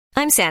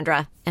I'm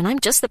Sandra, and I'm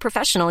just the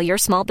professional your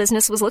small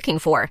business was looking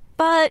for.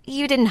 But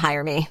you didn't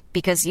hire me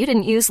because you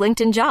didn't use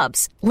LinkedIn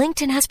Jobs.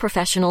 LinkedIn has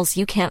professionals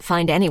you can't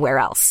find anywhere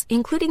else,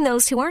 including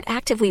those who aren't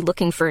actively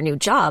looking for a new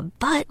job,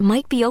 but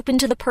might be open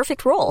to the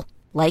perfect role,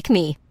 like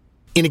me.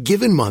 In a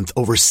given month,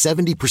 over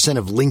 70%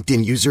 of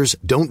LinkedIn users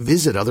don't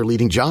visit other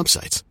leading job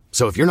sites.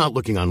 So if you're not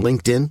looking on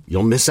LinkedIn,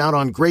 you'll miss out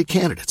on great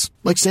candidates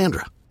like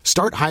Sandra.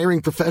 Start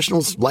hiring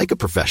professionals like a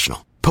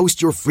professional.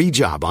 Post your free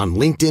job on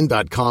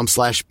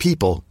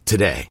linkedin.com/people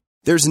today.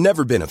 There's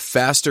never been a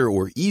faster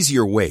or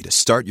easier way to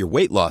start your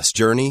weight loss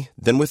journey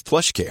than with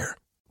PlushCare.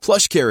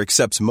 PlushCare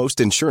accepts most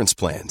insurance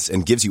plans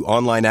and gives you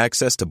online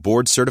access to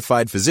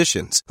board-certified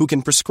physicians who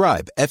can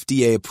prescribe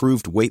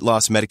FDA-approved weight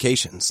loss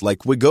medications like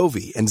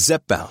Wegovy and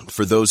Zepbound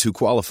for those who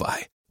qualify.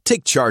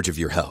 Take charge of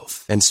your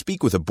health and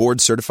speak with a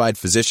board-certified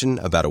physician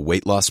about a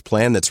weight loss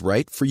plan that's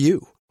right for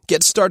you.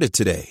 Get started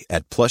today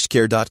at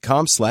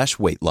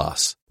plushcare.com/weight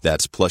loss.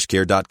 That's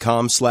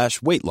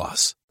plushcare.com/weight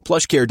loss.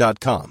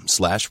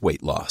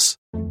 plushcare.com/weight loss.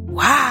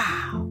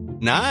 Wow.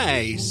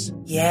 Nice.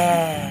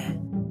 Yeah.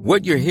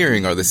 What you're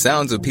hearing are the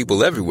sounds of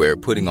people everywhere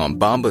putting on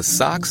Bombas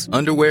socks,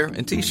 underwear,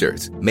 and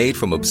T-shirts made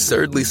from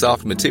absurdly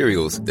soft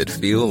materials that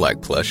feel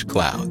like plush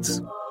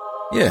clouds.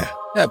 Yeah,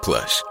 that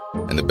plush.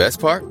 And the best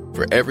part?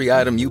 For every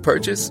item you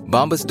purchase,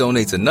 Bombas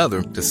donates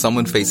another to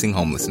someone facing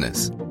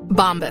homelessness.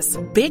 Bombas.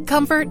 Big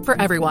comfort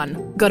for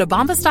everyone. Go to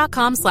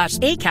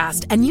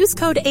bombas.com/ACAST and use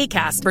code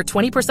ACAST for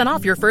 20%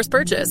 off your first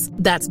purchase.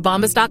 That's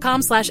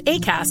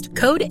bombas.com/ACAST.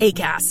 Code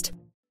ACAST.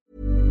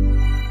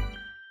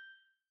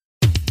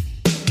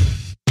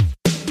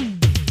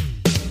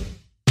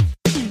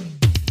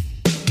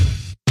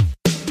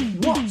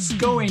 What's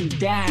going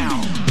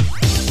down?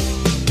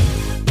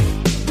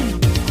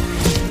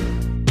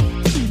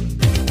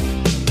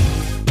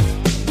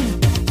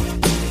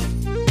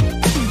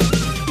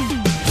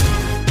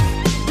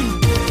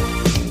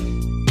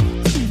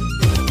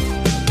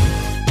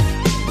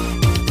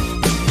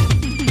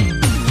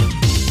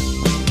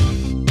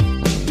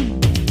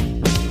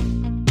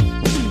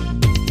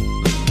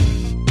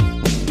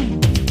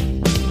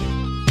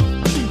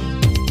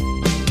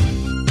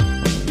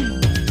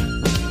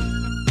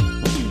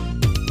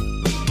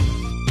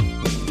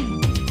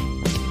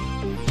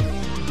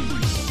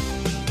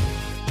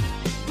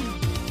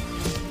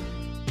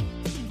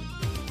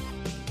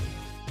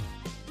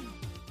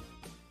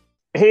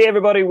 Hey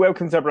everybody,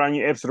 welcome to a brand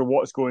new episode of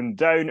What's Going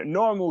Down.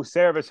 Normal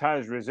service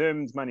has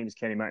resumed. My name is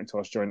Kenny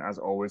McIntosh, joined as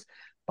always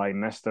by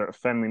Mr.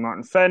 Finley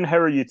Martin. Finn, how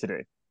are you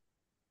today?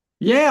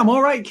 Yeah, I'm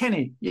all right,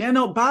 Kenny. Yeah,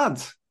 not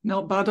bad.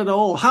 Not bad at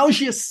all. How's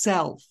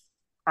yourself?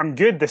 I'm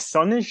good. The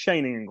sun is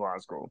shining in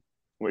Glasgow,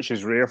 which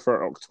is rare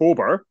for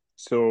October.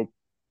 So,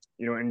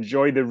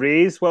 enjoy the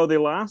rays while they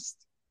last.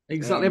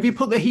 Exactly. Have you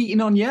put the heating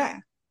on yet?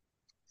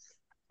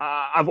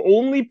 I've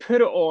only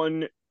put it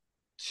on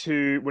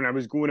to when I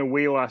was going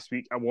away last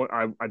week.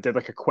 I did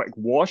like a quick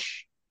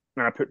wash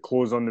and I put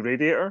clothes on the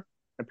radiator.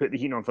 I put the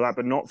heating on for that,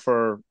 but not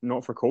for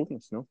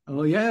coldness. No.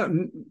 Oh yeah,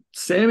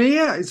 same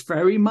here. It's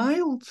very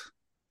mild.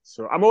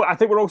 So I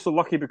think we're also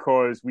lucky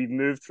because we've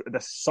moved.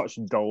 This such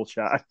dull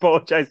chat. I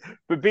apologize,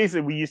 but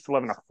basically we used to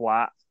live in a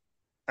flat,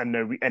 and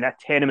now in a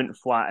tenement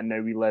flat, and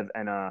now we live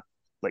in a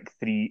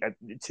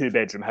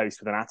 2-bedroom house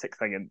with an attic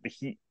thing, and the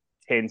heat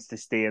tends to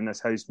stay in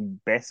this house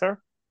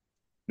better.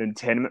 Then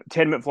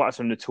tenement flats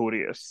are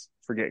notorious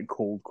for getting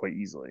cold quite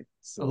easily.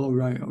 So, all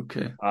right,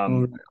 okay.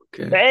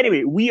 But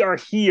anyway, we are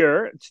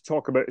here to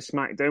talk about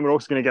SmackDown. We're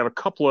also going to give a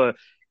couple of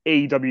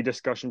AEW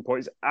discussion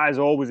points. As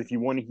always, if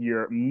you want to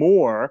hear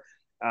more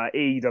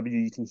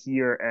AEW, you can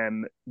hear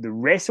the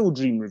Wrestle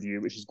Dream review,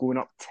 which is going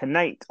up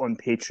tonight on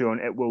Patreon.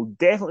 It will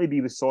definitely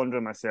be with Sondra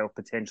and myself,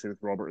 potentially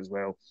with Robert as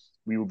well.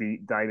 We will be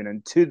diving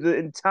into the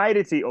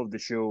entirety of the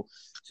show.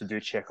 So do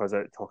check us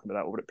out, talking about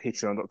that over at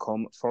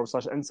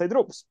patreon.com/Inside the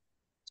Ropes.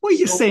 What are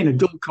you saying, a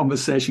dull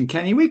conversation,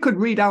 Kenny? We could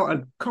read out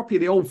a copy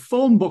of the old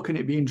phone book and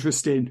it'd be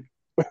interesting.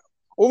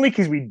 Only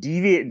because we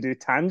deviate and do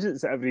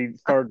tangents at every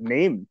third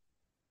name.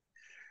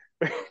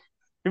 We'd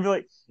be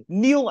like,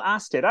 Neil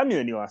Asted. I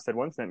knew Neil Asted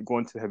once, and go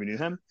on to how we knew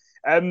him.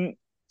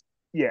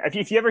 Yeah,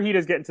 if you ever hear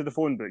us get into the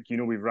phone book,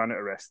 we've run out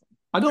of wrestling.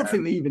 I don't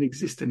think they even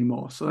exist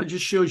anymore, so that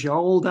just shows you how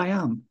old I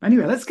am.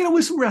 Anyway, let's get on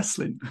with some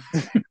wrestling.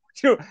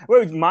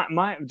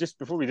 My just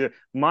before we do,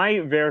 my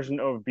version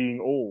of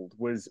being old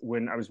was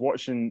when I was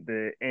watching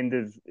the end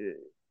of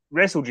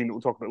Wrestle Dream that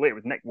we'll talk about later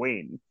with Nick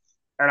Wayne,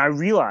 and I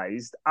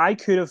realized I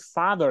could have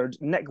fathered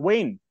Nick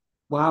Wayne.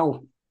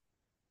 Wow,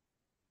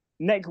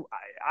 Nick,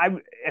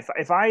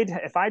 if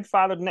I'd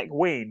fathered Nick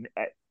Wayne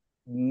at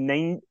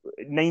 19,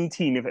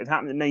 if it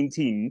happened at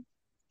 19,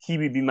 he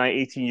would be my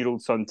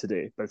 18-year-old son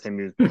today by the time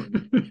he was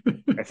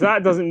born. If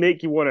that doesn't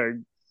make you want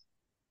to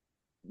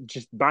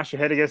just bash your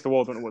head against the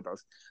wall, I don't know what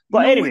does.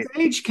 But anyway, with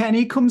age,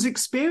 Kenny, comes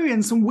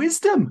experience and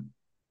wisdom.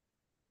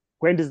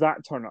 When does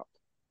that turn up?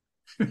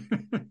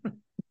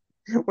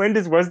 When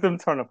does wisdom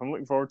turn up? I'm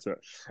looking forward to it.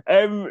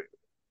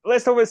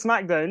 Let's talk about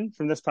SmackDown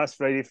from this past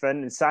Friday,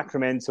 Finn, in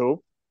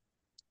Sacramento.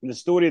 And the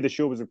story of the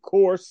show was, of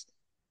course,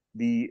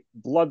 the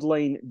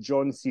Bloodline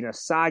John Cena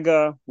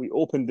saga. We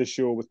opened the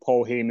show with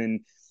Paul Heyman,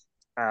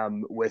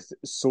 with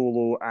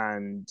Solo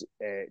and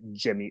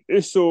Jimmy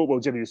Uso. Well,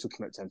 Jimmy Uso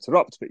came out to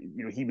interrupt, but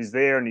he was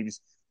there, and he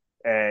was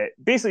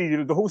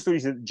basically the whole story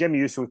is that Jimmy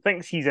Uso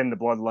thinks he's in the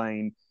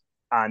Bloodline,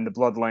 and the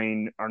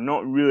Bloodline are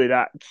not really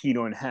that keen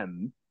on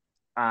him,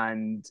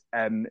 and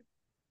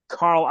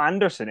Carl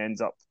Anderson ends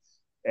up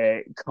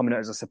coming out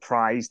as a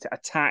surprise to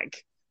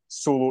attack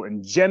Solo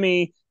and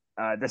Jimmy.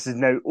 This is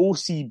now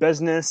OC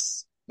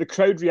business. The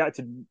crowd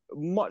reacted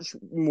much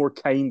more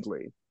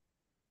kindly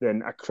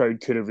than a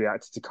crowd could have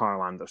reacted to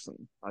Carl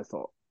Anderson, I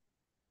thought.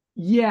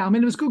 Yeah, I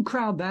mean, it was a good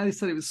crowd there. They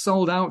said it was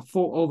sold out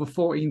for over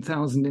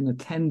 14,000 in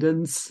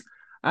attendance.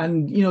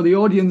 And, the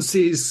audience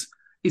is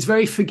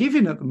very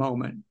forgiving at the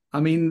moment.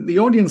 I mean, the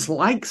audience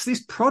likes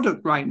this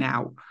product right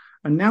now.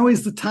 And now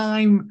is the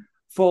time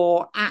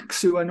for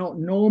acts who are not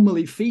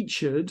normally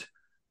featured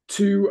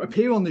to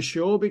appear on the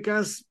show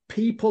because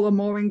people are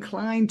more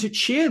inclined to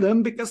cheer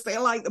them because they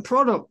like the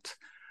product.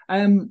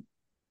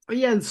 But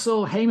yeah,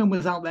 so Heyman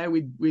was out there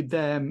with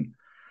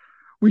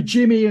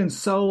Jimmy and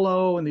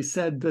Solo, and they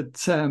said that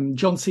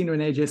John Cena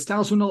and AJ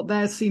Styles were not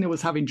there. Cena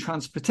was having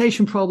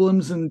transportation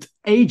problems, and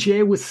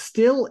AJ was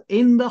still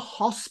in the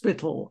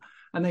hospital.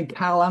 And then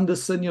Carl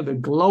Anderson, they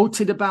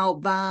gloated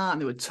about that,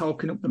 and they were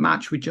talking up the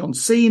match with John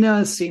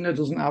Cena. Cena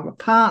doesn't have a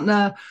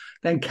partner.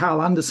 Then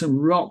Carl Anderson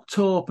rocked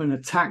up and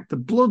attacked the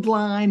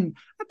Bloodline. And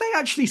they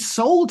actually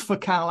sold for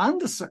Carl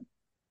Anderson,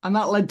 and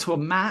that led to a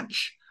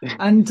match.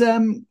 And,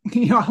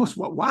 I was,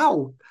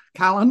 wow,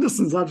 Carl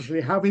Anderson's actually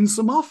having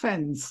some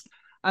offense.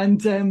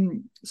 And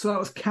so that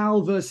was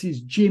Carl versus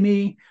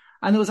Jimmy.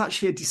 And there was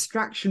actually a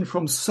distraction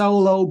from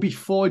Solo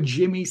before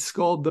Jimmy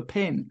scored the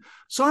pin.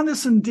 So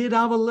Anderson did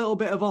have a little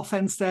bit of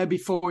offense there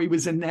before he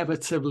was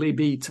inevitably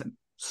beaten.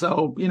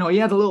 So, he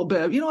had a little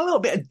bit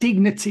of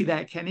dignity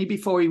there, Kenny,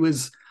 before he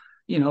was,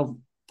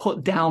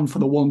 put down for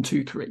the 1,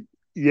 2, 3.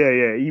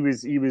 Yeah, he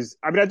was.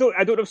 I mean, I don't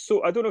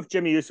know if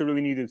Jimmy Uso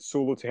really needed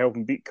Solo to help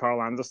him beat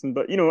Carl Anderson,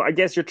 but I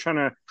guess you're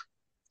trying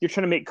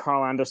to make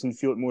Carl Anderson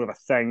feel more of a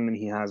thing than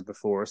he has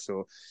before,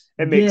 so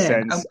it makes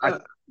sense.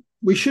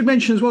 We should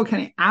mention as well,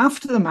 Kenny,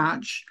 after the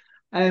match,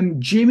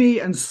 Jimmy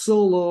and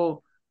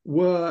Solo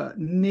were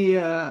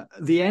near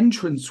the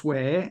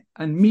entranceway,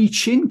 and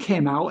Michin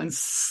came out and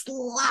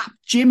slapped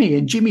Jimmy,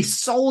 and Jimmy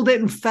sold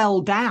it and fell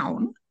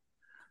down.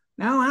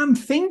 Now I'm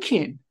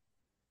thinking,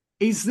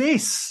 is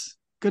this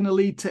going to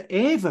lead to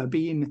Ava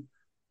being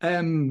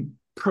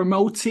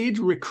promoted,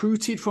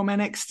 recruited from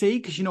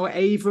NXT? Because,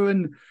 Ava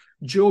and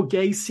Joe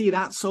Gacy,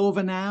 that's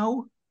over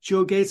now.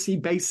 Joe Gacy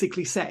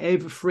basically set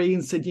Ava free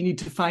and said, you need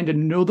to find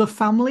another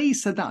family. He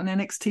said that on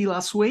NXT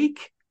last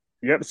week.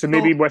 Yep, so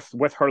maybe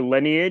with her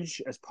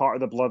lineage as part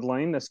of the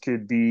Bloodline, this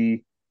could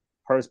be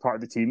her as part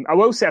of the team. I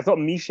will say, I thought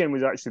Michin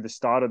was actually the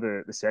star of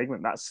the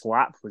segment. That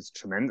slap was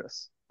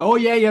tremendous. Oh,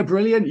 yeah,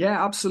 brilliant.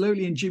 Yeah,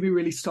 absolutely. And Jimmy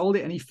really stole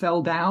it and he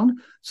fell down.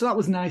 So that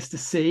was nice to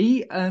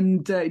see.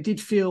 And it did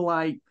feel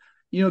like,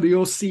 the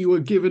OC were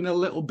given a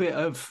little bit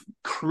of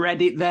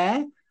credit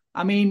there.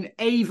 I mean,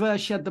 Ava,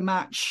 she had the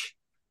match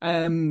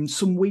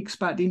some weeks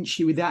back, didn't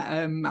she, with that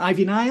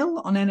Ivy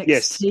Nile on NXT?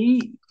 Yes.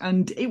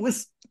 And it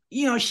was,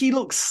 she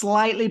looked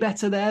slightly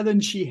better there than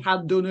she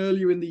had done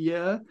earlier in the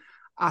year.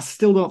 I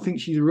still don't think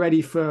she's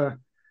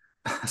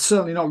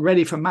certainly not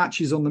ready for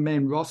matches on the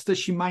main roster.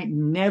 She might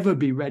never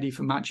be ready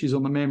for matches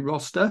on the main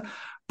roster,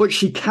 but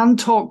she can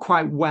talk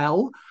quite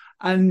well.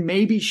 And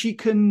maybe she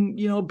can,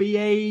 be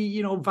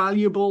a,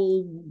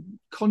 valuable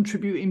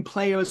contributing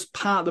player as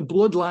part of the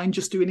Bloodline,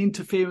 just doing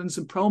interference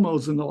and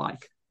promos and the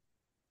like.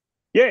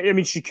 Yeah, I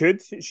mean, she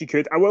could.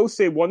 I will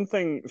say one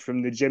thing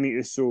from the Jimmy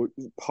Uso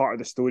part of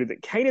the story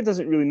that kind of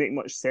doesn't really make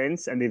much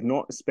sense, and they've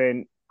not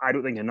spent, I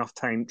don't think, enough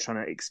time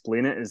trying to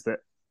explain it, is that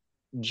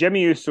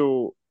Jimmy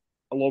Uso,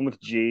 along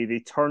with Jay, they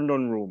turned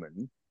on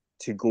Roman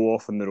to go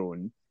off on their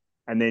own.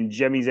 And then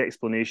Jimmy's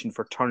explanation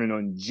for turning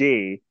on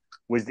Jay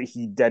was that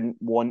he didn't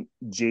want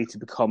Jay to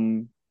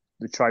become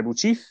the tribal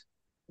chief.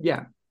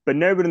 Yeah. But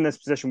now we're in this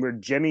position where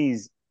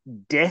Jimmy's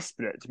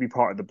desperate to be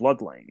part of the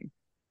Bloodline,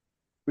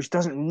 which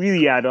doesn't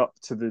really add up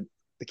to the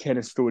kind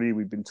of story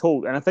we've been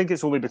told. And I think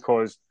it's only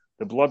because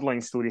the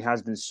Bloodline story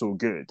has been so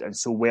good and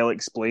so well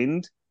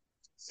explained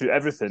through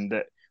everything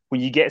that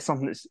when you get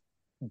something that's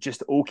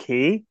just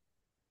okay,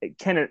 it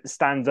kind of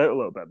stands out a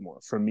little bit more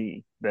for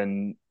me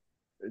than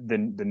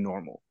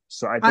normal.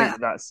 So I think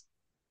that's...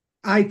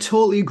 I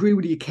totally agree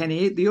with you,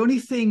 Kenny. The only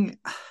thing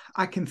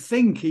I can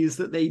think is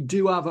that they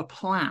do have a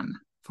plan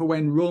for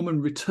when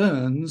Roman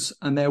returns,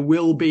 and there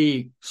will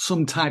be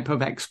some type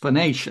of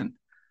explanation.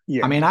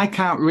 Yeah. I mean, I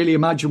can't really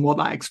imagine what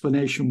that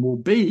explanation will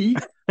be,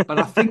 but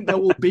I think there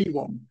will be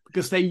one,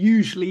 because there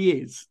usually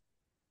is.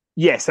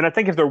 Yes, and I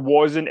think if there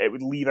wasn't, it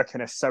would leave a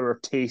kind of sour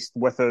taste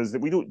with us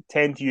that we don't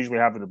tend to usually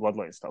have with the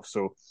Bloodline stuff.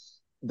 So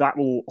that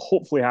will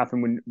hopefully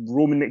happen when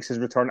Roman makes his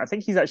return. I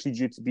think he's actually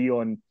due to be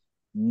on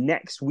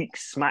next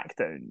week's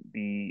SmackDown,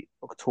 the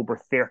October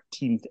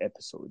 13th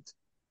episode.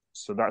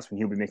 So that's when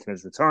he'll be making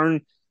his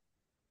return.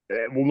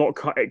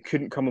 It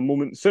couldn't come a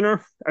moment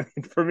sooner. I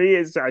mean, for me,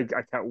 I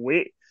can't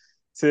wait.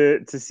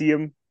 to see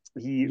him.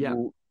 He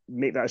will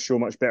make that show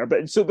much better.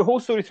 But so the whole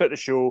story throughout the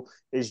show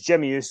is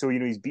Jimmy Uso,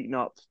 he's beating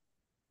up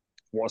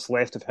what's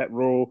left of Hit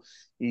Row.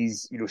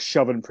 He's,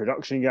 shoving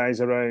production guys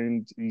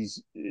around.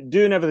 He's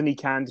doing everything he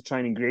can to try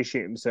and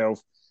ingratiate himself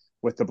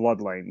with the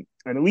bloodline.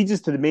 And it leads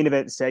us to the main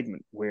event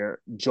segment where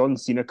John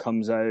Cena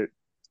comes out.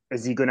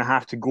 Is he going to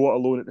have to go it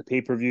alone at the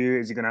pay-per-view?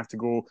 Is he going to have to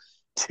go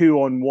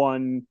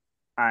 2-on-1?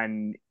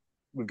 And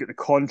we've got the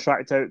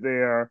contract out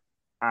there.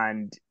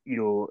 And,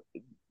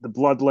 the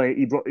bloodline,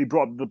 he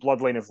brought up the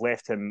bloodline have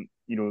left him,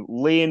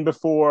 laying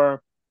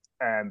before.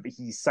 But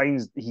he's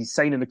signing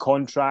the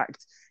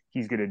contract.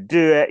 He's going to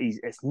do it.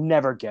 It's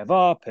never give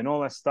up and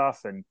all this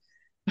stuff. And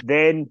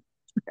then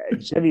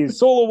Jimmy and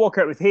Solo walk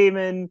out with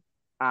Heyman.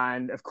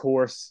 And, of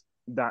course,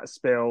 that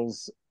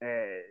spells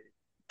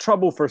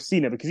trouble for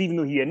Cena because even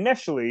though he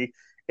initially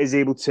is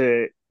able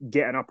to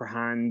get an upper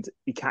hand,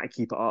 he can't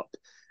keep it up.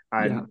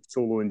 And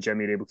Solo and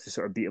Jimmy are able to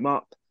sort of beat him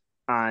up.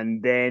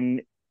 And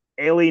then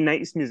LA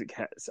Knight's music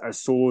hits as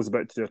Solo's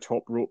about to do a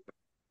top rope.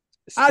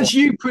 As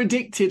you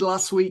predicted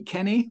last week,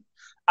 Kenny.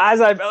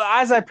 As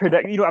I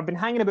predict, I've been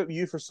hanging about with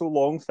you for so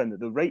long, Finn, that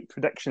the right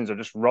predictions are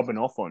just rubbing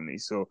off on me.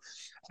 So,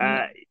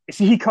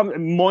 he comes,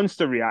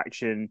 monster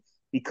reaction.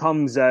 He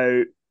comes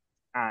out,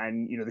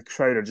 and the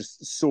crowd are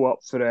just so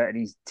up for it. And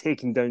he's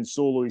taking down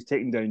Solo, he's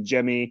taking down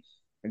Jimmy,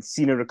 and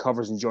Cena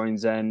recovers and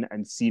joins in.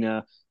 And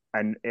Cena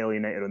and LA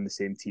Knight are on the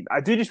same team. I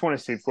do just want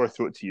to say before I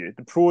throw it to you,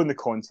 the pro and the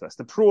con to this.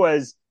 The pro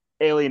is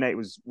LA Knight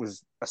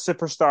was a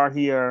superstar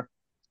here.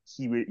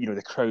 He,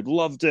 the crowd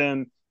loved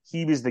him.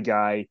 He was the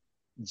guy.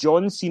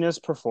 John Cena's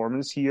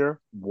performance here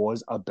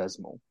was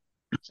abysmal.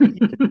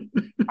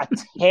 A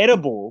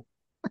terrible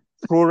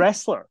pro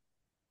wrestler.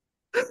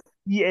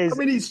 He is. I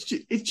mean, it's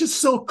just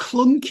so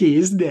clunky,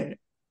 isn't it?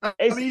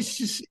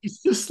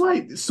 It's just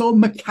like so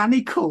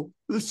mechanical.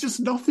 There's just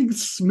nothing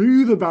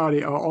smooth about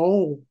it at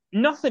all.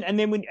 Nothing. And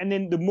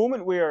then the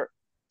moment where,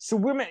 so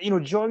we're,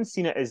 John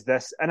Cena is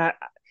this, and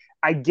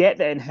I get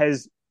that in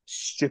his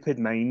stupid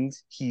mind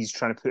he's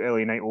trying to put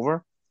LA Knight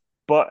over,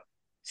 but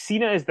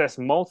Cena is this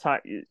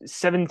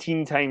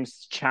 17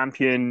 times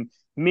champion,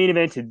 main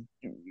evented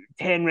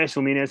 10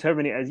 WrestleManias,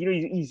 however many it is.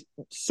 He's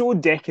so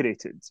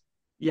decorated.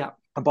 Yeah.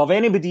 Above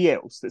anybody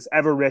else that's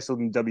ever wrestled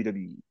in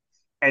WWE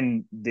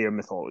in their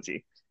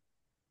mythology.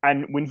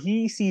 And when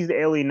he sees that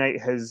LA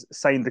Knight has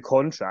signed the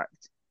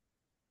contract,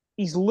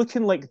 he's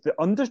looking like the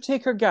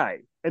Undertaker guy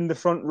in the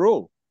front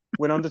row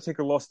when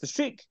Undertaker lost the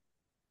streak.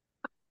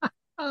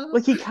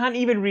 Like he can't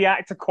even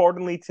react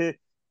accordingly to.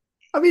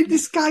 I mean,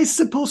 this guy's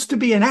supposed to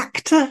be an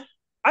actor.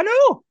 I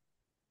know.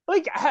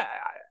 Like,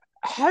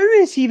 how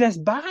is he this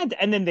bad?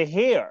 And then the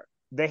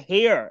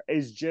hair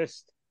is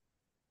just,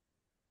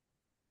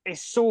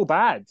 it's so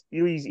bad.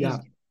 He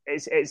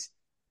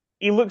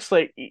looks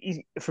like,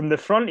 from the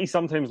front, he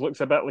sometimes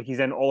looks a bit like he's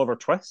in Oliver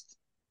Twist.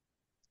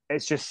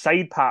 It's just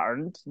side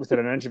patterned within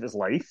an inch of his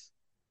life.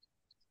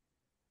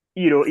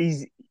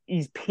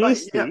 He's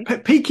pasty.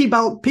 Peaky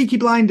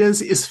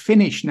Blinders is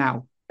finished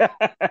now.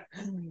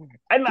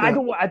 And I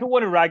don't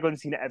want to rag on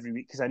Cena every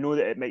week because I know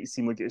that it might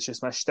seem like it's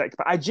just my shtick,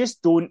 but I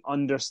just don't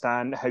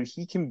understand how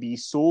he can be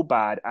so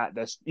bad at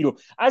this.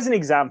 As an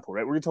example,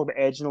 right, we're going to talk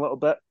about Edge in a little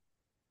bit,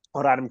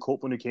 or Adam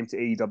Copeland who came to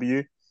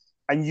AEW,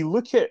 and you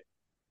look at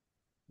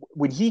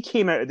when he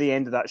came out at the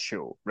end of that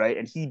show, right,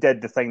 and he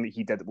did the thing that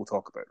he did that we'll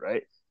talk about,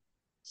 right.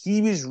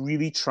 He was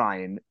really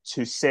trying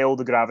to sell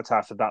the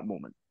gravitas of that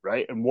moment,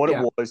 right, and what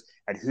it was,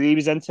 and who he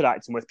was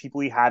interacting with,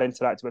 people he had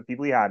interacted with,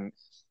 people he hadn't.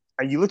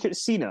 And you look at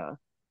Cena,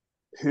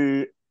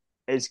 who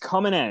is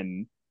coming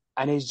in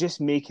and is just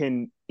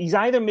he's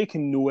either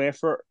making no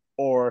effort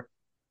or,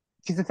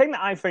 because the thing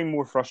that I find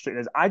more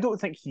frustrating is I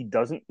don't think he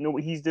doesn't know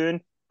what he's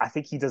doing. I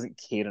think he doesn't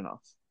care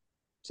enough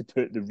to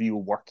put the real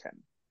work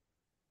in.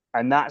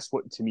 And that's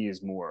what to me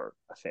is more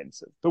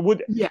offensive. But what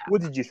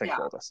did you think of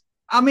all this?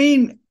 I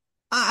mean,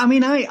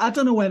 I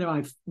don't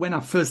know when I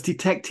first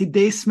detected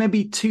this,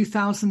 maybe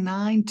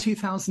 2009,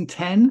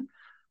 2010.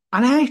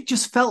 And I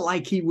just felt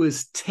like he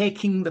was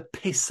taking the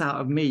piss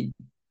out of me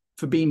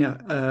for being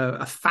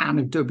a fan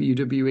of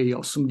WWE,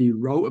 or somebody who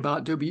wrote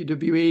about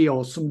WWE,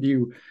 or somebody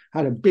who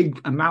had a big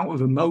amount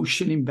of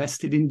emotion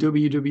invested in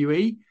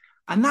WWE.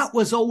 And that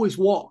was always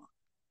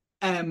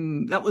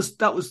that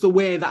was the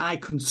way that I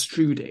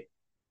construed it.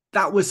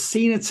 That was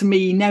Cena to me.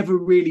 He never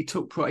really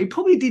took he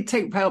probably did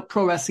take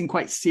pro wrestling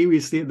quite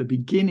seriously at the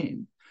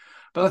beginning.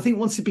 But I think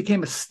once he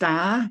became a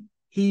star,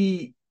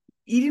 he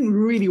didn't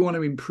really want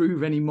to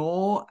improve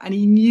anymore, and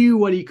he knew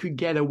what he could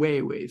get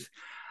away with.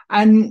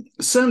 And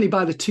certainly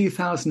by the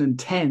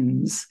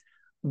 2010s,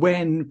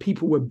 when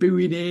people were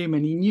booing him,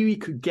 and he knew he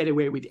could get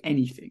away with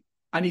anything,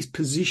 and his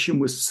position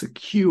was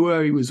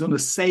secure, he was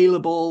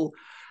unassailable,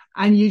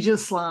 and you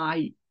just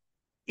like,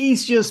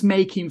 he's just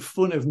making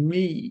fun of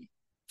me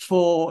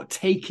for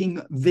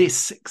taking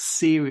this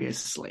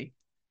seriously.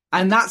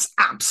 And that's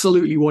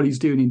absolutely what he's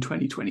doing in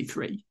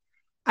 2023.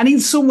 And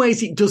in some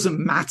ways, it doesn't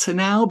matter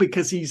now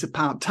because he's a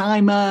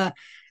part-timer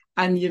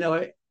and,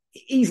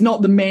 he's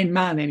not the main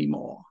man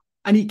anymore.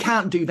 And he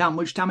can't do that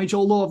much damage.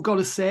 Although I've got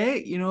to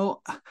say,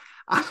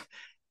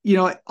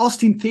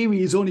 Austin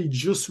Theory is only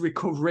just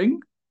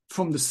recovering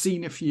from the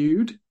Cena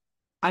feud.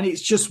 And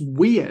it's just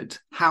weird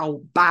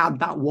how bad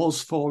that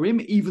was for him,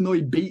 even though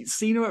he beat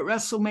Cena at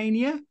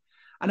WrestleMania.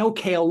 And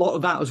okay, a lot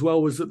of that as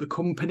well was that the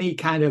company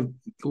kind of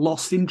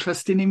lost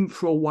interest in him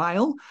for a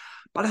while.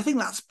 But I think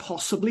that's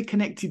possibly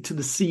connected to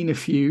the Cena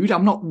feud.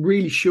 I'm not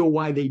really sure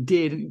why they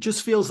did. And it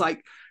just feels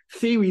like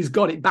Theory's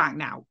got it back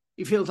now.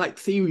 It feels like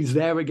Theory's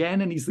there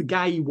again, and he's the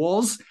guy he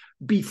was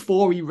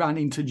before he ran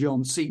into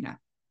John Cena.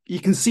 You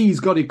can see he's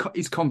got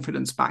his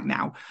confidence back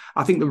now.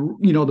 I think the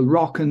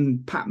Rock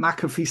and Pat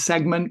McAfee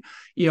segment,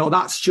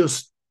 that's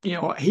just,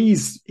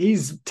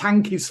 his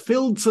tank is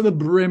filled to the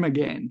brim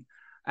again.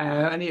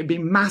 And it had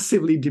been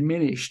massively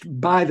diminished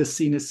by the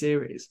Cena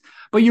series.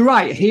 But you're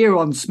right, here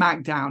on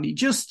SmackDown,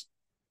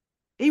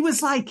 he was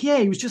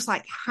just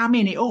like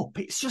hamming it up.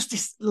 It's just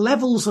this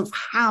levels of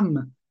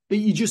ham that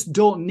you just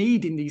don't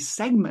need in these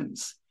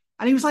segments.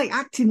 And he was like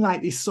acting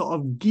like this sort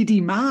of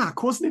giddy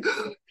mark, wasn't it?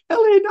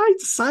 LA Knight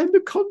signed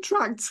the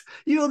contract.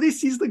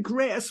 This is the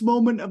greatest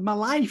moment of my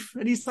life.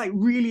 And he's like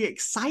really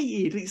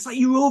excited. It's like,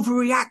 you're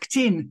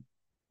overreacting.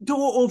 Don't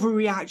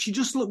overreact.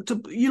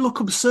 You look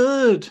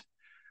absurd.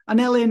 And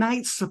LA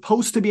Knight's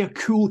supposed to be a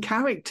cool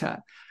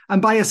character.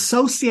 And by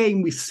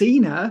associating with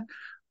Cena,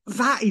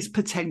 that is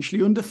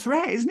potentially under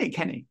threat, isn't it,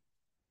 Kenny?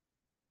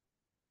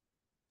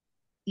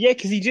 Yeah,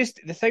 because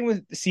the thing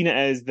with Cena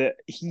is that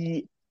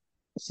he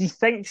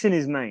thinks in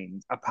his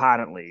mind,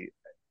 apparently.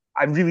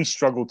 I really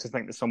struggle to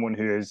think that someone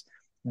who has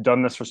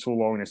done this for so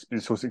long and has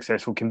been so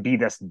successful can be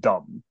this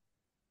dumb.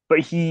 But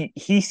he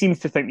seems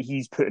to think that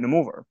he's putting him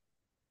over.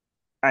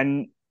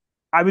 And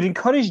I would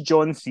encourage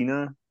John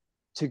Cena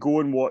to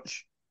go and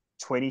watch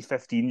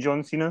 2015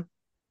 John Cena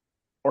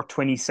or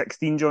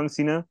 2016 John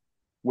Cena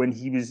when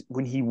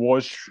he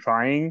was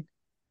trying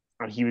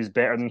and he was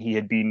better than he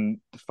had been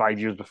 5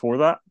 years before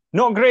that.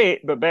 Not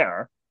great, but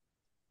better.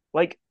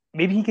 Like,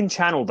 maybe he can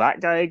channel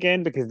that guy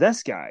again, because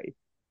this guy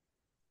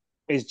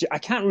I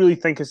can't really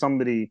think of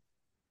somebody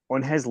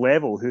on his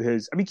level who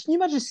has... I mean, can you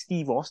imagine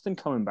Steve Austin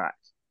coming back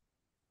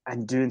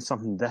and doing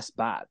something this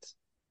bad?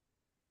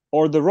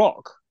 Or The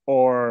Rock,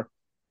 or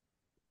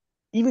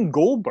even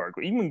Goldberg.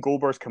 Even when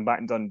Goldberg's come back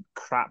and done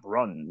crap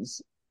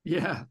runs,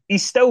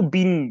 he's still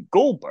been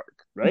Goldberg,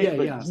 right?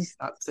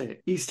 That's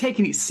it. He's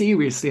taking it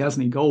seriously,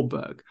 hasn't he,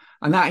 Goldberg?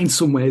 And that, in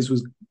some ways,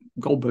 was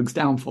Goldberg's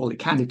downfall. He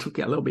kind of took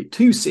it a little bit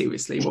too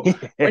seriously. But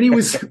when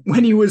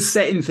he was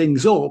setting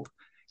things up,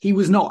 he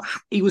was not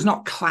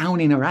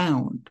clowning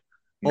around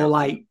or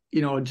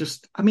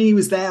he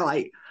was there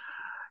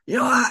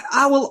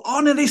I will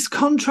honor this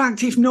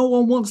contract if no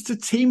one wants to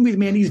team with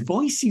me. And his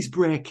voice is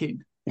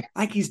breaking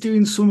like he's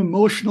doing some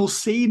emotional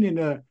scene in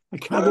a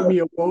Academy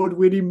Award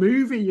winning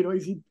movie.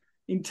 His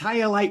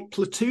entire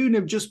platoon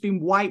have just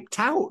been wiped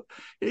out.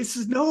 It's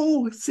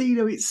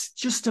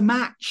just a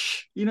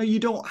match. You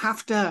don't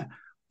have to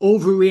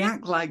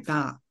overreact like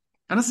that.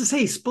 And as I say,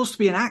 he's supposed to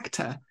be an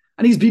actor.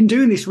 And he's been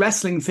doing this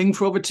wrestling thing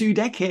for over 2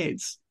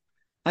 decades.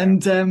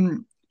 And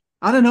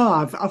I don't know,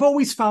 I've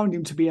always found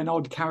him to be an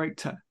odd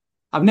character.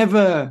 I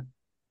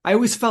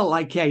always felt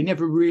like, he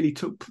never really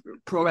took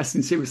pro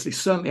wrestling seriously,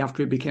 certainly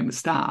after he became a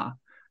star.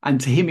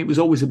 And to him, it was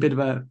always a bit of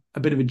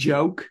a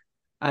joke.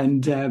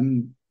 And,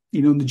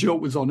 the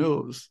joke was on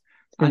us.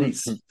 And it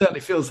certainly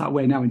feels that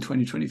way now in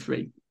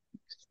 2023.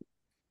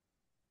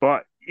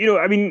 But,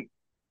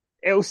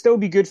 it'll still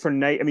be good for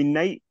Knight. I mean,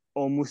 Knight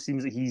almost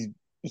seems like he's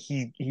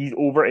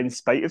over in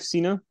spite of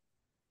Cena.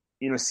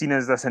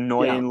 Cena's this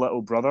annoying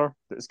little brother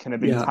that's kind of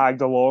been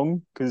tagged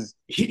along because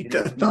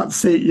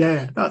that's it.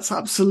 Yeah, that's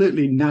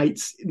absolutely Knight.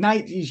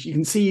 You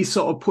can see he's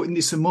sort of putting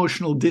this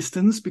emotional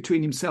distance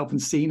between himself and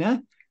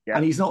Cena,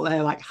 and he's not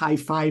there high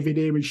fiving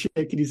him and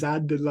shaking his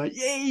hand and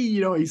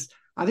yay.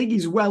 I think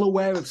he's well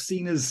aware of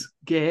Cena's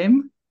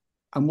game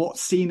and what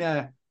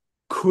Cena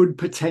could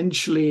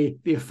potentially,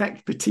 the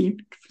effect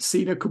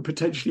Cena could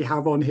potentially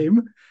have on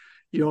him.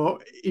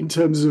 In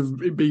terms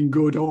of it being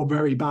good or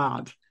very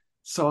bad.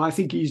 So I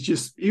think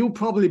he'll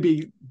probably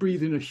be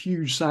breathing a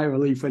huge sigh of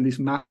relief when this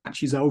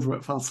match is over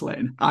at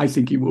Fastlane. I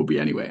think he will be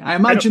anyway. I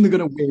imagine they're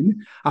going to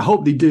win. I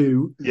hope they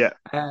do. Yeah.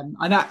 And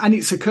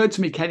it's occurred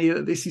to me, Kenny,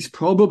 that this is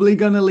probably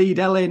going to lead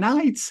LA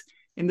Knight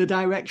in the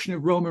direction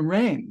of Roman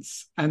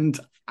Reigns. And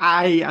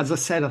as I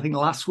said, I think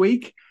last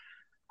week,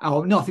 I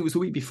think it was the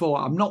week before,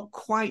 I'm not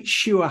quite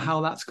sure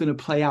how that's going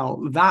to play out.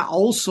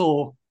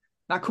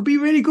 That could be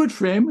really good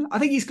for him. I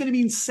think he's going to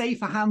be in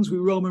safer hands with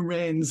Roman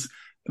Reigns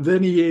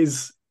than he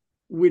is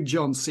with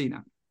John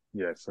Cena.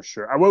 Yeah, for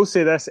sure. I will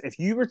say this.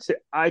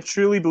 I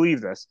truly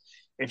believe this.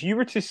 If you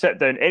were to sit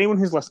down, anyone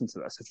who's listening to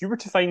this, if you were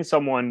to find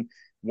someone,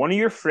 one of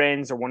your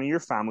friends or one of your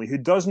family who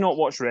does not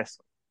watch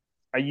wrestling,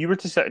 and you were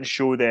to sit and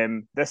show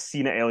them this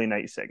Cena LA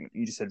Knight segment,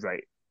 you just said,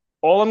 right,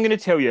 all I'm going to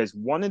tell you is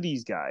one of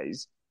these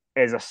guys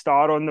is a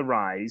star on the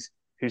rise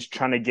who's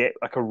trying to get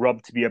a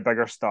rub to be a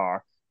bigger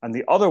star, and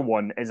the other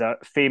one is a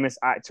famous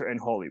actor in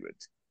Hollywood.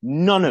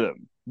 None of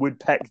them would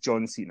pick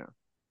John Cena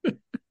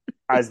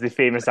as the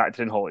famous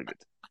actor in Hollywood.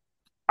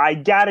 I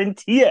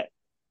guarantee it.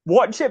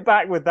 Watch it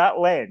back with that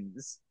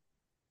lens,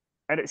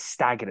 and it's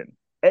staggering.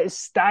 It's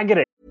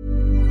staggering.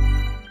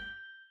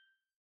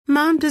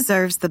 Mom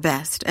deserves the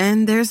best,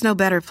 and there's no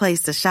better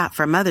place to shop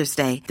for Mother's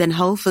Day than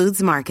Whole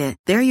Foods Market.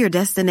 They're your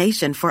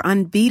destination for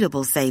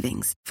unbeatable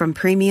savings, from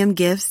premium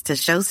gifts to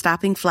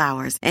show-stopping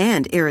flowers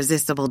and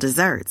irresistible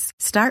desserts.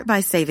 Start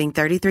by saving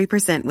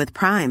 33% with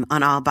Prime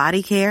on all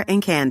body care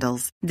and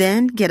candles.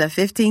 Then get a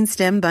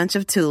 15-stem bunch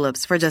of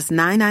tulips for just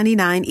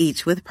 $9.99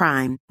 each with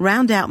Prime.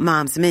 Round out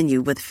Mom's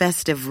menu with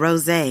festive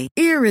rosé,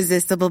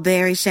 irresistible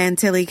berry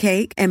chantilly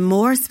cake, and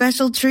more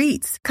special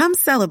treats. Come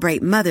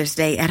celebrate Mother's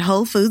Day at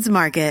Whole Foods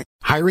Market.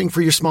 Hiring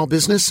for your small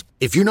business?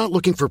 If you're not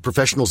looking for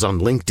professionals on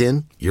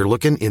LinkedIn, you're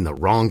looking in the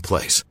wrong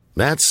place.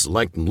 That's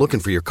like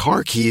looking for your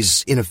car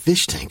keys in a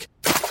fish tank.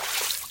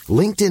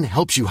 LinkedIn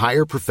helps you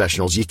hire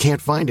professionals you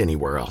can't find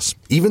anywhere else,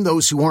 even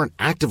those who aren't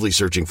actively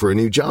searching for a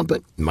new job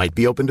but might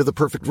be open to the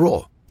perfect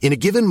role. In a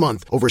given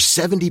month, over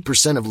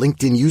 70% of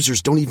LinkedIn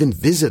users don't even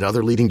visit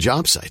other leading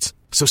job sites.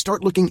 So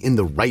start looking in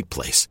the right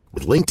place.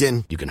 With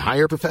LinkedIn, you can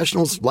hire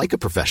professionals like a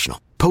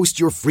professional. Post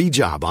your free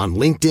job on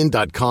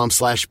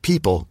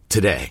linkedin.com/people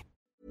today.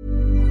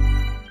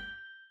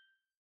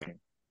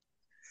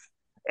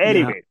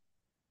 Anyway,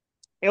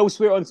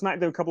 elsewhere on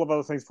SmackDown, a couple of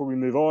other things before we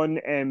move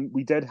on.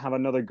 We did have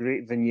another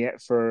great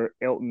vignette for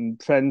Elton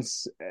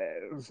Prince.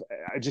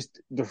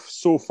 They're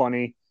so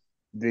funny.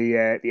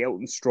 The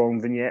Elton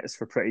Strong vignettes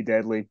for Pretty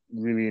Deadly,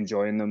 really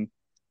enjoying them.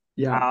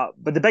 Yeah.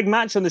 But the big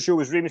match on the show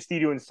was Rey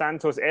Mysterio and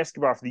Santos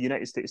Escobar for the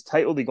United States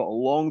title. They got a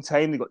long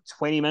time. They got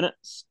 20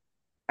 minutes.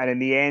 And in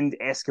the end,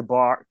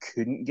 Escobar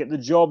couldn't get the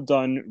job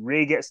done.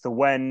 Rey gets the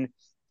win.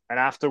 And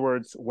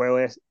afterwards,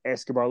 while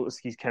Escobar looks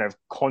like he's kind of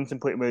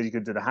contemplating whether he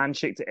could do the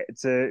handshake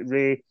to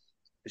Rey,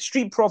 the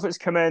Street Profits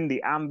come in.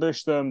 They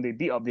ambush them. They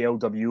beat up the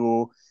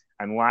LWO.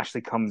 And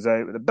Lashley comes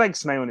out with a big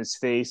smile on his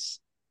face.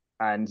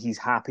 And he's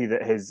happy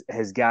that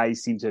his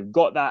guys seem to have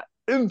got that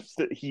oomph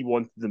that he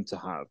wanted them to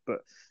have. But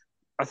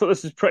I thought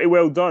this was pretty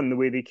well done, the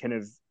way they kind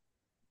of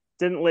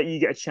didn't let you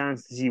get a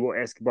chance to see what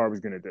Escobar was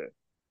going to do.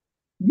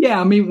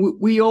 Yeah, I mean,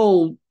 we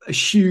all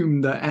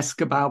assumed that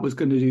Escobar was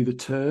going to do the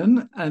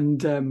turn,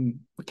 and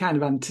we're kind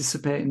of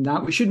anticipating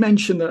that. We should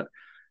mention that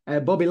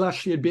Bobby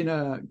Lashley had been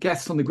a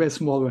guest on the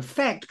Grayson Waller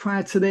Effect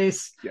prior to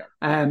this.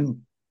 Yeah.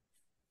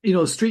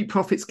 Street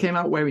Profits came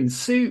out wearing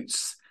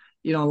suits.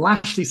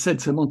 Lashley said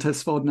to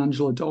Montez Ford and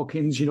Angelo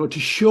Dawkins, to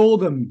show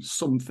them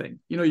something.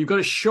 You've got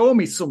to show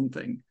me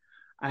something.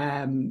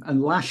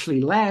 And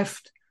Lashley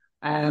left.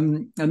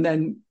 And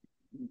then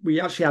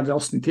we actually had the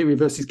Austin Theory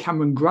versus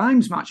Cameron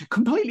Grimes match. I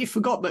completely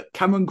forgot that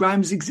Cameron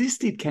Grimes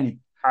existed, Kenny.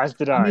 As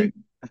did I.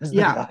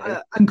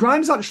 And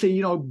Grimes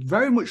actually,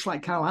 very much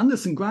like Kyle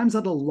Anderson, Grimes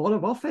had a lot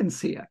of offense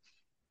here.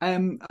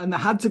 And there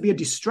had to be a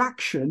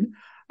distraction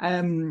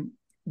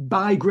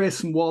by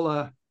Grayson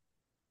Waller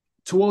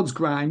towards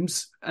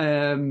Grimes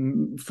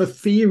for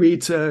Theory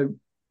to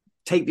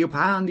take the upper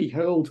hand. He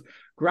hurled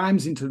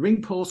Grimes into the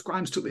ring post.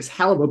 Grimes took this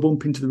hell of a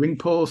bump into the ring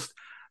post.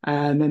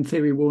 And then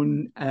Theory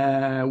won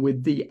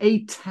with the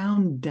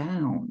A-Town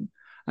down.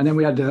 And then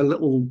we had a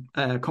little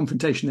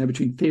confrontation there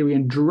between Theory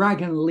and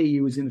Dragon Lee,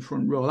 who was in the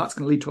front row. That's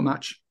going to lead to a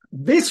match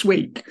this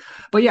week.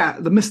 But yeah,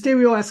 the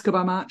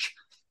Mysterio-Escobar match,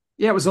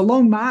 it was a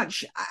long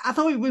match. I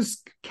thought it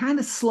was kind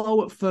of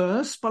slow at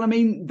first, but I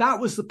mean, that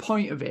was the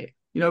point of it.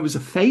 It was a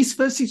face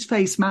versus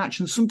face match,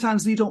 and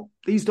sometimes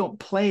these don't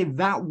play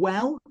that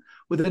well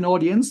with an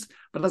audience.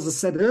 But as I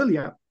said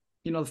earlier,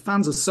 the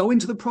fans are so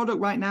into the product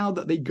right now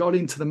that they got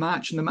into the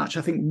match, and the match,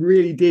 I think,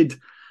 really did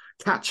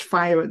catch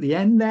fire at the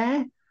end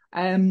there.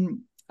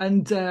 And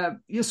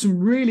some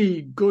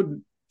really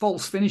good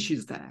false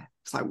finishes there.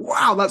 It's like,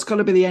 wow, that's got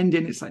to be the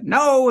ending. It's like,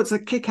 no, it's a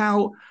kick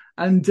out.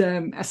 And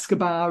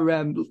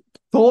Escobar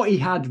thought he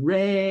had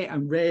Rey,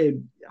 and Rey,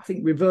 I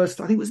think,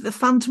 reversed. I think it was the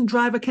Phantom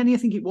Driver, Kenny, I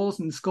think it was,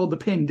 and scored the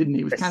pin, didn't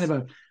he? It was kind of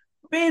a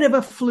bit of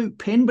a fluke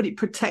pin, but it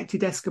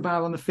protected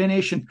Escobar on the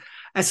finish. And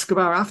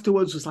Escobar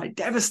afterwards was like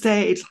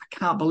devastated. I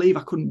can't believe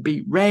I couldn't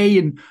beat Rey.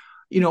 And,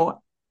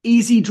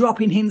 easy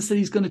dropping hints that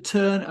he's going to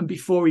turn. And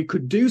before he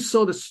could do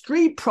so, the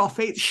Street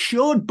Profits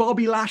showed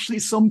Bobby Lashley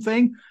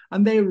something,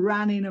 and they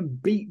ran in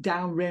and beat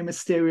down Rey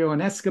Mysterio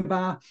and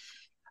Escobar.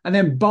 And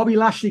then Bobby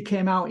Lashley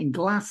came out in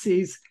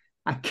glasses,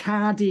 a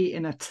cardi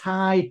in a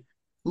tie,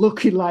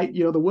 looking like,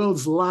 the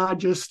world's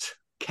largest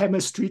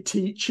chemistry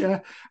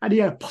teacher, and he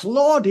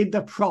applauded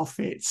the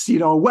Profits.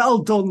 Well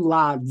done,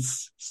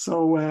 lads.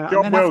 So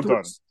well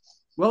done.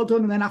 Well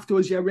done. And then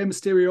afterwards, Rey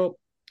Mysterio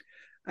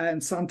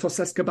and Santos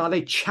Escobar,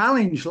 they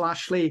challenged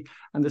Lashley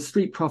and the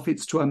Street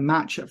Profits to a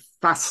match at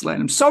Fastlane.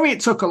 I'm sorry it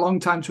took a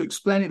long time to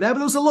explain it there, but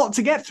there was a lot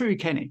to get through,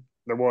 Kenny.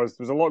 There was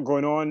a lot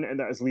going on,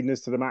 and that is leading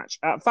us to the match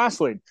at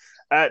Fastlane.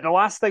 The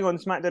last thing on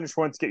SmackDown I just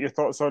wanted to get your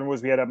thoughts on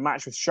was we had a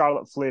match with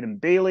Charlotte Flair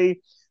and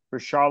Bayley, where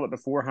Charlotte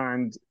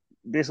beforehand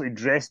basically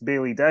dressed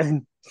Bayley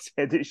down,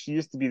 said that she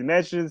used to be the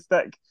measuring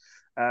stick.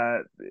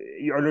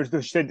 She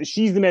said that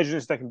she's the measuring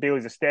stick and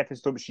Bayley's a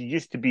stethoscope. She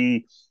used to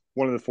be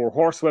one of the four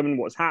horsewomen.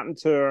 What's happened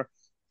to her?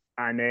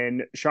 And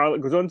then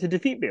Charlotte goes on to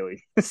defeat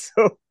Bayley.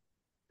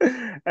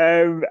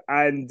 And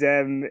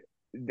then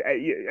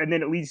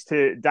it leads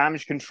to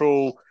Damage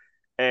Control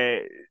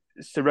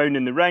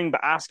surrounding the ring,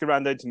 but Asuka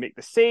ran down to make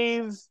the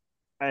save,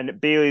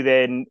 and Bayley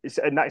then,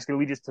 and that's going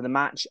to lead us to the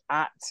match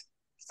at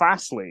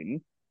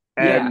Fastlane.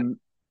 And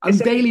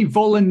Bayley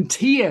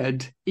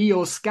volunteered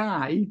Io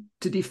Sky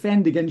to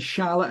defend against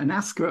Charlotte and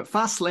Asuka at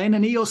Fastlane,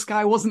 and Io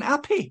Sky wasn't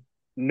happy.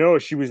 No,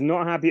 she was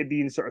not happy at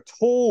being sort of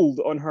told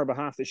on her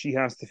behalf that she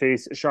has to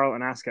face Charlotte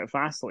and Asuka at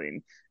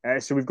Fastlane.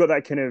 So we've got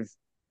that kind of,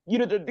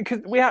 because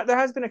there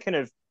has been a kind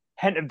of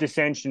hint of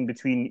dissension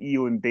between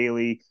Io and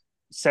Bayley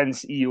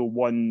since Io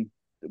won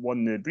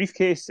the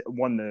briefcase,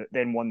 won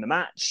the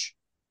match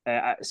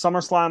at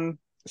SummerSlam.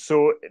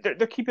 So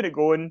they're keeping it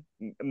going.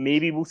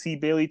 Maybe we'll see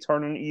Bayley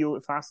turn on Io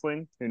at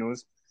Fastlane. Who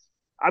knows?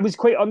 I was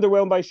quite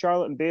underwhelmed by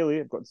Charlotte and Bayley,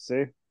 I've got to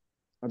say.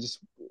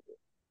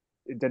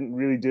 It didn't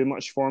really do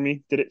much for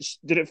me. Did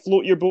it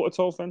float your boat at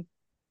all, Finn?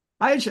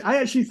 I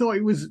actually thought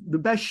it was the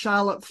best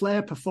Charlotte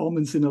Flair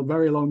performance in a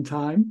very long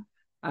time,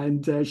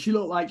 and she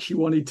looked like she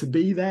wanted to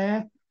be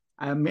there.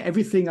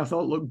 Everything I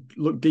thought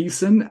looked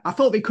decent. I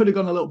thought they could have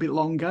gone a little bit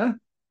longer,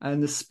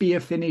 and the spear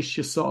finish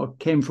just sort of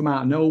came from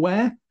out of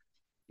nowhere.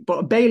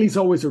 But Bayley's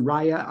always a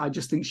riot. I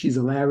just think she's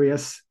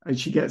hilarious. And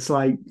she gets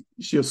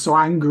she's so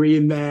angry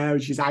in there.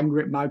 She's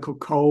angry at Michael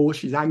Cole.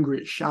 She's angry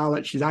at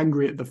Charlotte. She's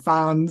angry at the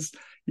fans.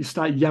 You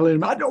start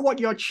yelling, I don't want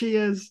your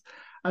cheers.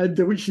 And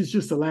which is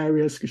just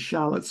hilarious because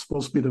Charlotte's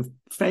supposed to be the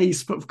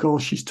face. But of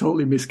course, she's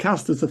totally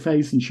miscast as the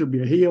face and should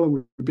be a heel. And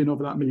we've been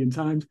over that a million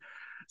times.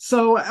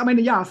 So, I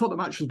thought the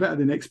match was better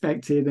than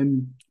expected.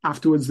 And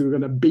afterwards, they were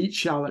going to beat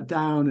Charlotte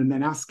down. And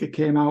then Asuka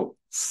came out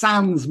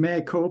sans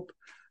makeup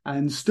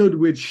and stood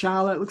with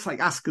Charlotte. Looks like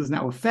Asuka's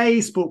now a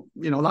face, but,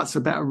 that's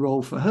a better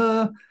role for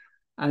her.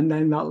 And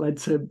then that led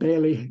to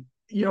Bayley,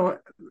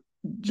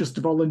 just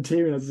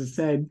volunteering, as I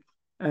said,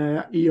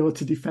 Io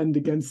to defend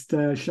against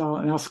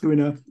Charlotte and Asuka in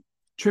a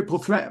triple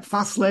threat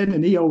Fastlane.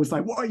 And Io was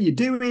like, what are you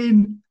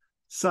doing?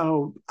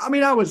 So,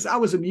 I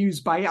was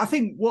amused by it. I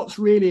think what's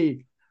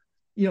really,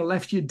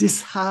 left you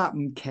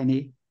disheartened,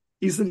 Kenny,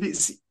 is that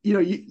it's,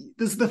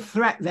 there's the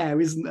threat there,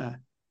 isn't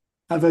there?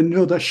 Of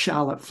another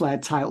Charlotte Flair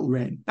title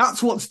reign.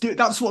 That's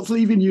what's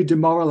leaving you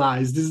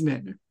demoralized, isn't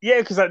it?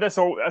 Yeah, because that's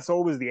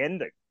always the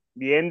ending.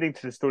 The ending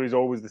to the story is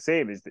always the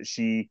same. Is that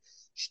she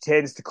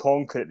tends to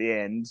conquer at the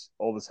end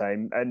all the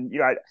time, and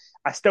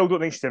I still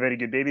don't think she's a very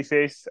good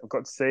babyface. I've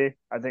got to say,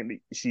 I think that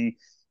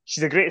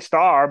she's a great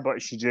star,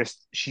 but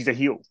she's a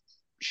heel.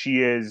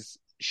 She's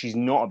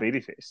not a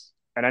babyface,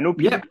 and I know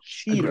people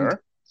cheer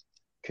her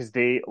because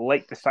they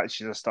like the fact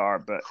she's a star,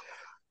 but.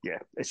 Yeah,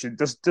 it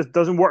just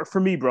doesn't work for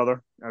me,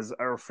 brother, as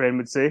our friend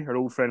would say, our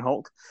old friend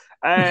Hulk.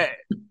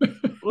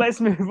 Let's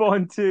move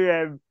on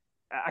to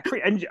a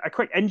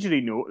quick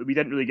injury note that we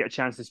didn't really get a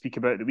chance to speak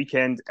about at the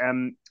weekend.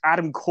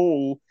 Adam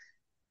Cole,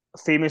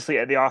 famously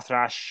at the Arthur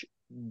Ashe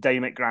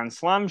Dynamite Grand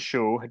Slam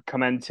show, had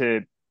come in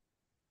to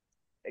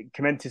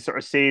sort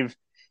of save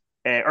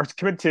or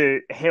come in to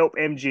help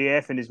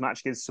MJF in his match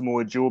against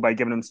Samoa Joe by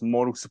giving him some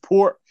moral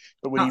support.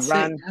 But when he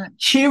ran,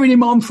 cheering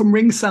him on from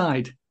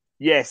ringside.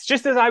 Yes,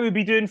 just as I would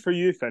be doing for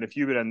you, Finn, if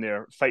you were in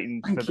there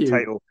fighting for the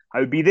title. I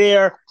would be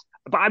there,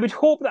 but I would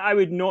hope that I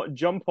would not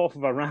jump off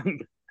of a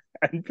ramp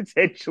and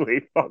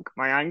potentially fuck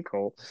my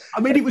ankle.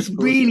 It was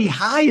really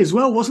high as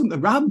well, wasn't the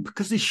ramp?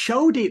 Because they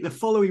showed it the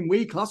following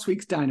week, last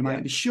week's Dynamite.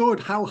 Yeah. They showed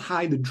how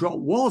high the drop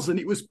was, and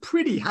it was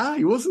pretty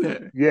high, wasn't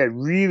it? Yeah,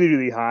 really,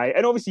 really high.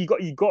 And obviously,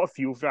 you got a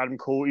feel for Adam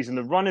Cole. He's in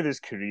the run of his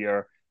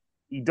career.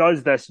 He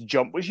does this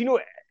jump, which,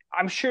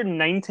 I'm sure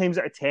 9 times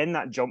out of 10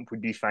 that jump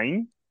would be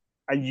fine.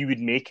 And you would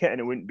make it and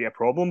it wouldn't be a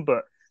problem.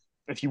 But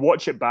if you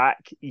watch it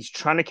back, he's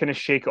trying to kind of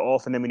shake it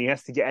off. And then when he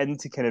has to get in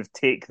to kind of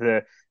take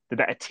the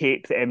bit of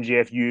tape that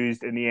MJF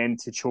used in the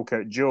end to choke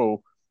out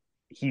Joe,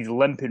 he's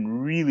limping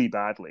really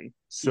badly.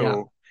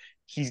 So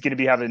he's going to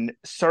be having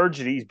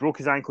surgery. He's broke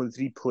his ankle in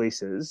 3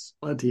 places.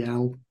 Bloody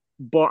hell.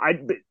 But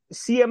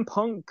CM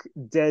Punk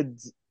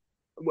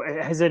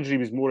his injury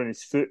was more in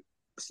his foot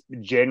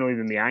generally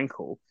than the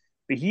ankle.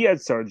 But he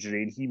had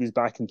surgery and he was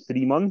back in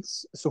 3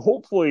 months. So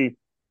hopefully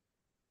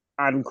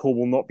Adam Cole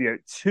will not be out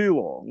too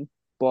long,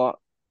 but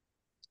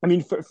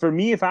for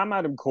me, if I'm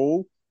Adam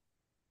Cole,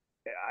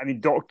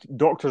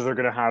 doctors are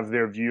going to have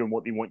their view on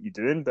what they want you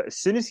doing, but as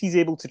soon as he's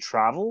able to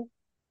travel,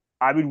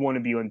 I would want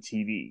to be on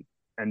TV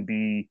and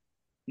be,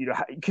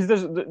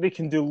 because they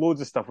can do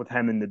loads of stuff with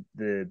him in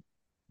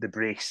the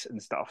brace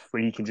and stuff,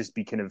 where he can just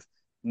be kind of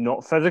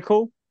not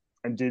physical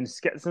and doing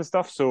skits and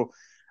stuff. So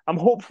I'm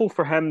hopeful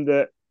for him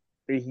that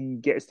he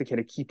gets to kind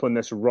of keep on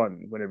this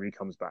run whenever he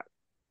comes back.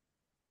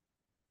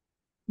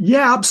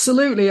 Yeah,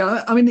 absolutely.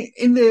 In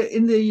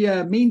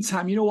the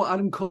meantime, you know what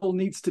Adam Cole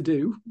needs to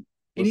do?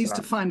 He needs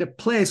to find a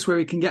place where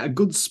he can get a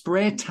good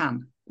spray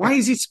tan. Why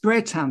is his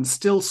spray tan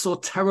still so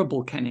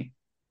terrible, Kenny?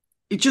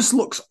 It just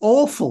looks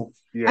awful.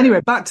 Yeah. Anyway,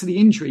 back to the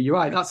injury. You're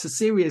right. That's a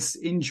serious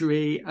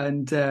injury.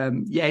 And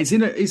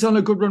he's on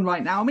a good run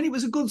right now. It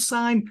was a good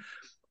sign.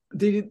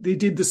 They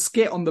did the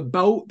skit on the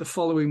boat the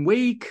following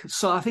week.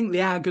 So I think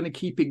they are going to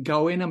keep it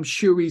going. I'm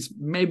sure he's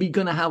maybe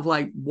going to have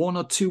 1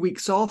 or 2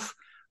 weeks off.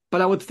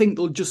 But I would think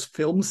they'll just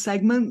film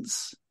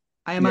segments.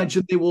 I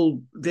imagine they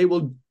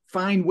will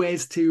find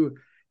ways to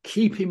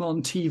keep him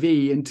on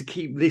TV and to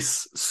keep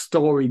this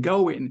story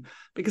going,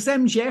 because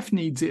MJF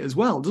needs it as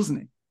well, doesn't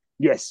he?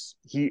 Yes,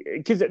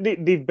 because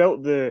they've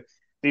built the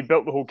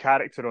whole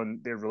character on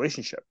their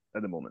relationship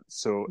at the moment,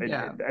 so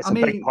it's a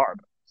big part of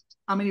it.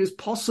 I mean, it was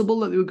possible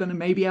that they were going to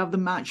maybe have the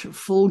match at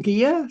Full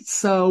Gear,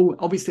 so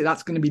obviously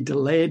that's going to be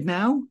delayed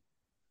now.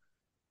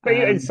 But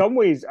in some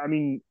ways, I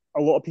mean,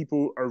 a lot of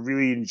people are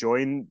really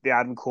enjoying the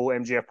Adam Cole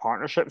MJF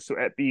partnership, so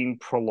it being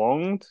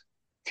prolonged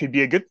could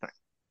be a good thing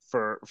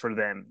for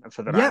them and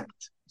for their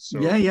act. So,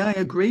 yeah, I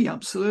agree.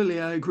 Absolutely,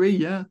 I agree.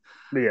 Yeah.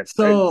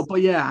 But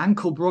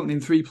ankle broken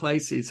in 3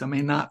 places. I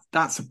mean,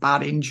 that's a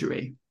bad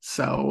injury.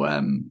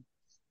 So,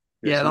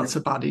 that's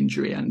a bad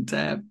injury. And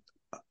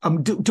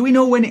do we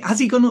know when has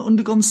he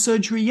undergone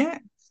surgery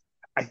yet?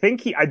 I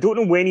don't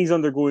know when he's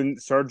undergoing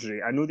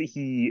surgery. I know that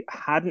he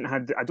hadn't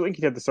had. I don't think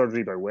he had the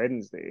surgery by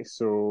Wednesday.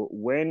 So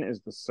when is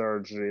the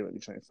surgery? Let me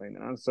try and find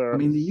the answer. I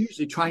mean, they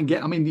usually try and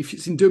get. I mean, if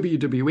it's in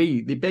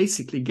WWE, they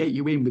basically get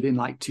you in within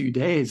like 2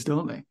 days,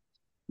 don't they?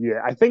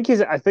 Yeah, I think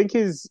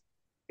his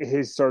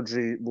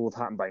surgery will have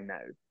happened by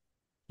now.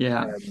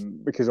 Yeah,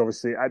 because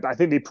obviously, I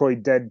think they probably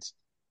did.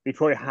 They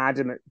probably had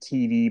him at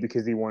TV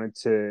because they wanted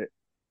to,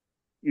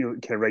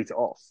 kind of write it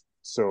off.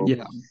 So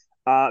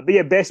but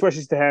yeah, best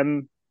wishes to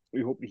him.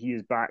 We hope that he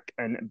is back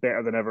and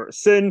better than ever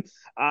soon.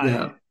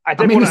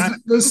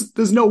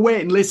 There's no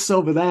waiting lists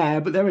over there,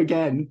 but there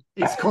again,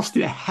 it's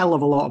costing a hell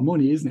of a lot of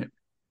money, isn't it?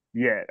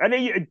 Yeah, and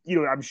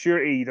I'm sure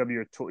AEW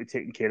are totally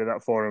taking care of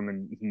that for him,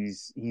 and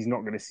he's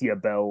not going to see a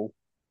bill.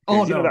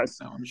 Oh no,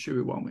 I'm sure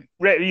it won't be.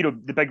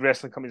 The big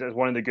wrestling companies, that's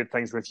one of the good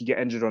things where if you get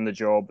injured on the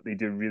job, they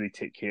do really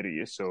take care of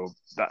you. So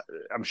that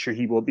I'm sure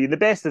he will be in the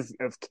best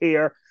of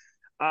care.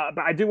 But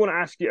I do want to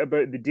ask you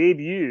about the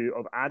debut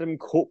of Adam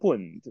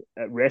Copeland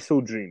at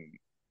Wrestle Dream,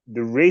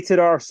 the rated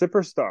R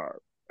superstar.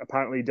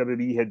 Apparently,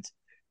 WWE had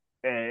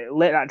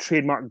let that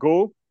trademark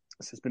go.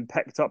 So it's been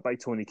picked up by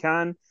Tony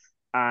Khan.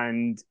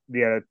 And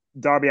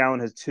Darby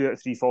Allin has 2 out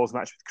of 3 falls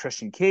match with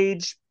Christian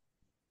Cage.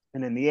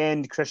 And in the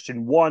end,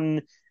 Christian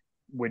won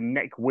when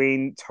Nick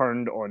Wayne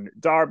turned on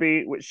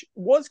Darby, which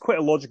was quite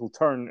a logical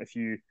turn if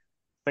you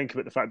think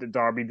about the fact that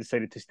Darby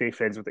decided to stay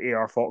friends with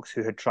AR Fox,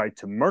 who had tried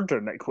to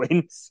murder Nick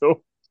Wayne.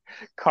 So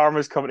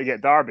karma's coming to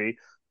get Darby.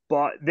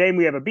 But then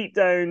we have a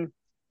beatdown.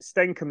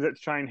 Sting comes out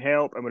to try and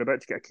help, and we're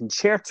about to get a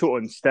concerto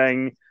on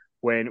Sting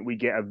when we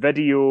get a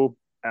video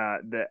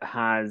that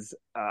has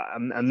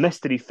a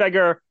mystery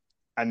figure,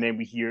 and then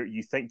we hear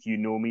You Think You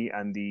Know Me,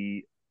 and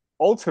the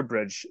Alter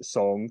Bridge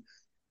song,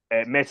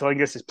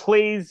 Metalingus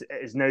plays.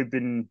 It has now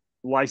been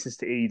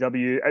licensed to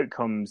AEW. Out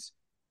comes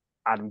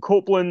Adam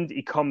Copeland.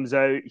 He comes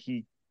out,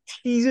 he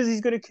teases he's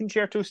going to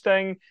concerto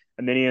Sting,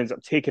 and then he ends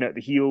up taking out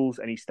the heels,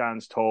 and he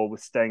stands tall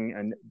with Sting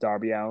and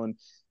Darby Allin,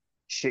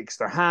 shakes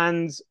their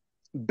hands.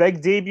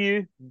 Big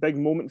debut, big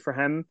moment for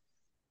him.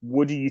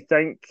 What do you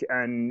think,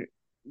 and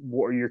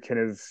what are your kind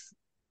of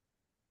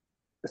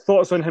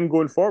thoughts on him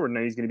going forward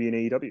now he's going to be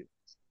in AEW?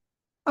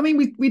 I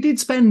mean, we did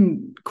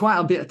spend quite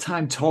a bit of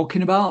time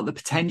talking about the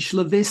potential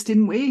of this,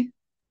 didn't we?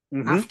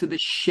 Mm-hmm. After the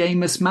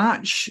Sheamus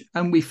match,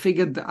 and we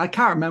figured that I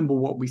can't remember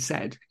what we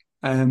said.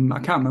 I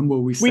can't remember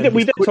what we said.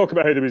 We did talk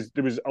about how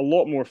there was a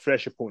lot more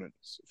fresh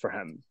opponents for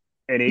him.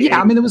 I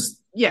mean, there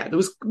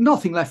was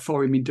nothing left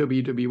for him in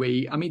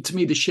WWE. I mean, to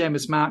me, the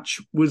Sheamus match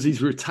was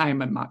his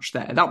retirement match.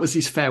 That was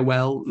his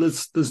farewell.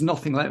 There's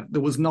nothing left.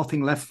 There was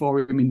nothing left for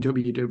him in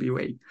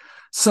WWE.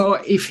 So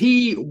if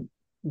he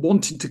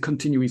wanted to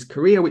continue his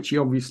career, which he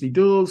obviously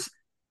does,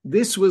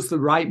 this was the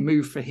right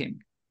move for him.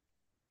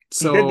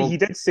 So he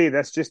did say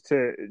this just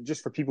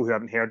for people who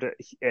haven't heard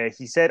it.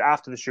 He said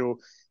after the show,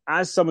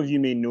 as some of you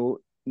may know,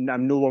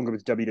 I'm no longer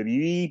with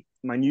WWE.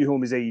 My new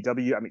home is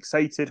AEW. I'm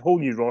excited. Whole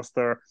new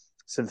roster,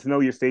 some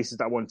familiar faces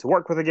that I want to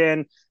work with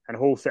again, and a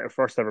whole set of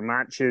first ever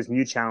matches,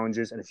 new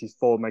challenges. And if you've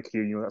followed my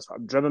career, you know that's what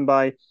I'm driven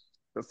by.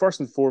 But first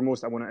and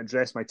foremost, I want to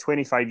address my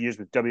 25 years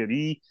with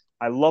WWE.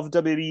 I love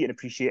WWE and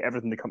appreciate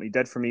everything the company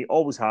did for me.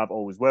 Always have,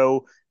 always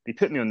will. They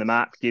put me on the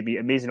map, gave me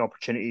amazing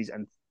opportunities,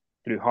 and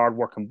through hard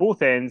work on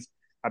both ends,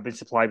 I've been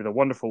supplied with a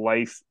wonderful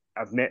life.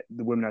 I've met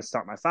the women I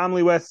start my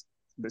family with,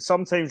 but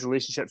sometimes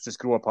relationships just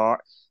grow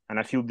apart, and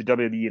I feel the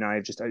WWE and I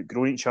have just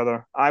outgrown each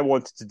other. I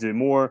wanted to do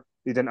more.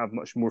 They didn't have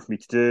much more for me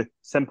to do.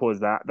 Simple as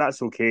that.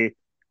 That's okay.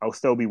 I'll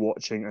still be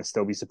watching and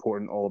still be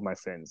supporting all of my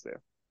friends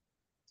there.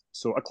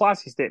 So a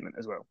classy statement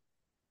as well.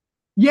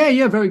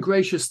 Yeah, very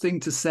gracious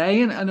thing to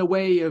say, and a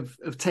way of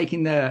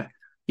taking the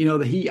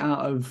heat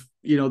out of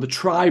the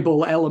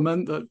tribal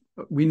element that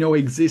we know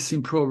exists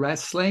in pro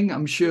wrestling.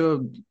 I'm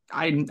sure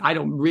I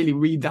don't really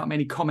read that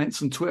many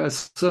comments on Twitter.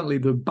 Certainly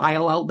the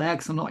bile out there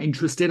because I'm not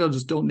interested. I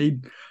just don't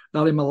need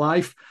that in my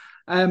life.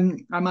 I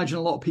imagine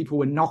a lot of people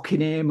were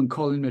knocking him and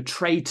calling him a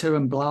traitor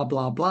and blah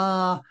blah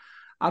blah.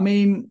 I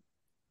mean,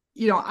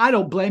 I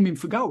don't blame him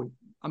for going.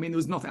 I mean, there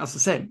was nothing. As I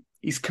said,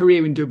 his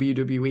career in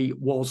WWE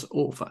was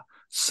over.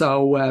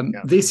 So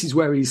this is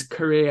where his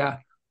career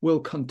will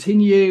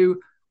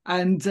continue.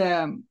 And,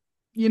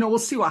 we'll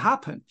see what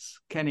happens,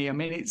 Kenny. I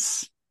mean,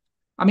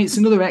 I mean, it's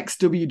another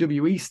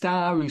ex-WWE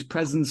star whose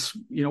presence,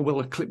 will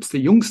eclipse the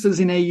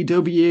youngsters in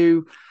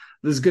AEW.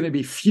 There's going to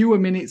be fewer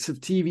minutes of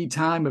TV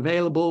time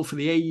available for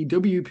the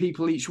AEW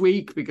people each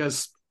week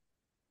because,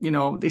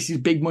 this is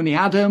big money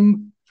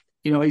Adam.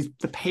 They're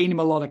paying him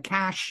a lot of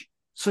cash.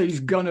 So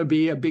he's going to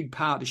be a big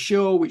part of the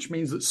show, which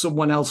means that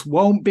someone else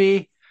won't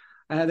be.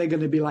 They're going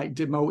to be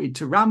demoted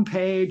to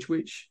Rampage,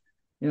 which,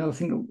 I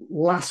think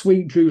last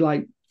week drew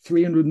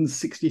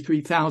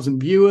 363,000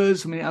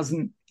 viewers. I mean, I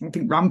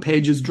think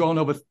Rampage has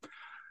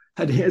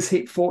has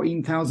hit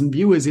 14,000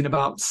 viewers in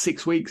about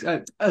 6 weeks,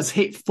 has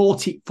hit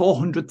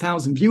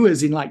 400,000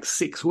 viewers in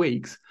 6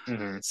 weeks.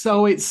 Mm-hmm.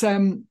 So it's,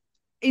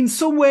 in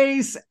some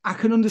ways, I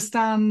can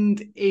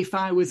understand if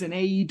I was an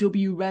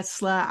AEW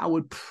wrestler, I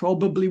would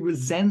probably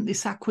resent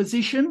this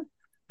acquisition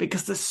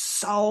because there's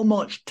so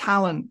much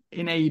talent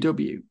in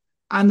AEW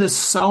and there's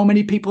so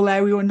many people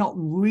there who are not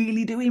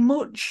really doing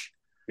much.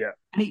 Yeah.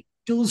 And it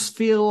does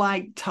feel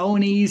like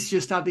Tony's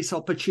just had this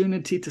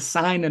opportunity to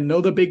sign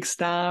another big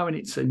star and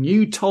it's a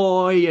new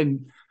toy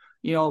and,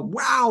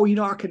 wow,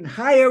 I can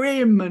hire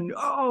him and,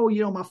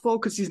 my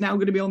focus is now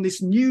going to be on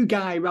this new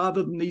guy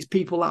rather than these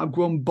people that I've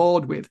grown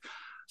bored with.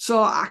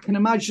 So I can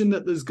imagine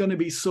that there's going to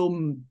be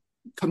some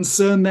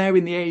concern there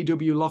in the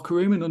AEW locker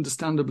room, and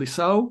understandably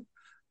so.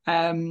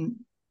 We'll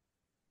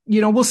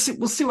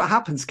see what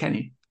happens,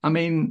 Kenny. I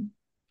mean,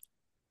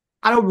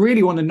 I don't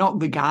really want to knock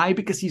the guy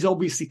because he's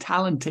obviously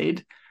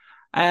talented,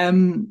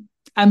 and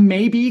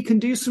maybe he can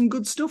do some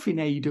good stuff in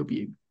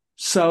AEW.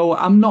 So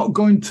I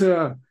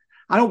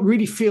don't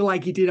really feel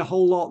like he did a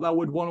whole lot that I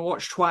would want to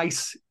watch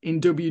twice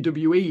in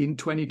WWE in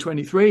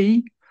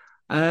 2023.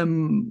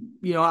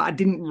 I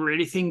didn't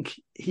really think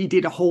he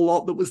did a whole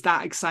lot that was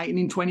that exciting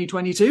in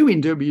 2022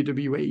 in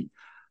WWE.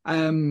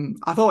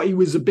 I thought he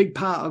was a big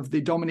part of the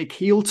Dominic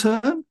heel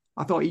turn.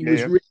 I thought he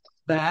was really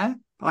there.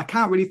 I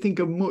can't really think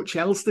of much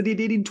else that he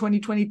did in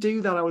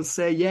 2022 that I would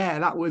say,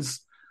 that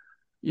was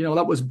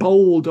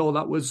bold or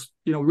that was,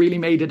 really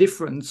made a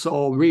difference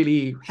or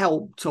really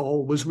helped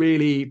or was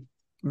really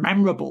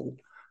memorable.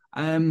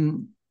 But I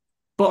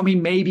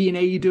mean, maybe in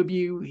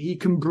AEW, he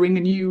can bring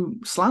a new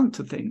slant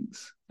to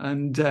things.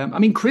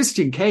 And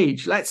Christian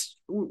Cage,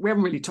 we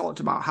haven't really talked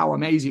about how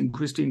amazing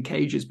Christian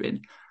Cage has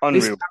been.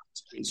 Unreal.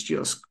 It's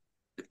just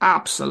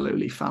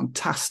absolutely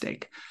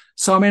fantastic.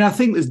 So, I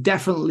think there's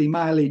definitely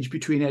mileage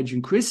between Edge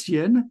and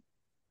Christian.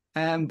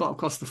 But of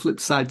course, the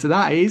flip side to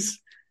that is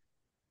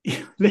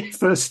they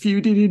first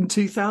feuded in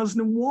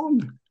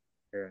 2001.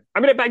 Yeah.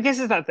 I guess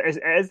it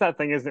is that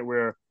thing, isn't it,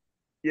 where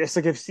if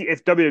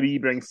WWE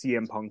brings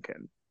CM Punk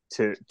in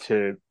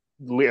to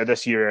later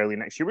this year, early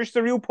next year, which is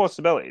a real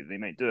possibility they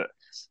might do it.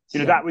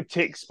 That would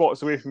take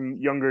spots away from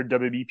younger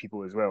WWE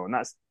people as well. And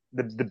that's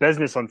the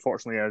business,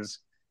 unfortunately, is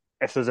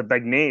if there's a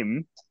big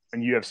name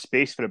and you have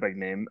space for a big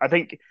name.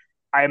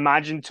 I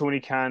imagine Tony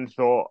Khan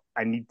thought,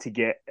 I need to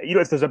get,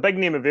 if there's a big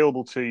name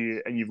available to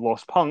you and you've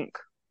lost Punk,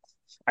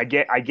 I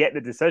get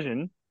the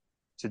decision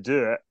to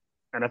do it.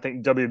 And I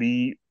think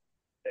WWE,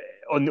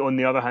 on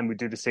the other hand, would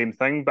do the same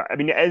thing. But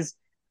it is,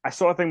 I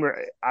saw a thing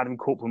where Adam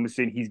Copeland was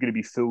saying he's going to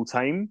be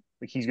full-time,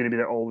 he's going to be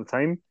there all the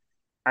time.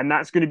 And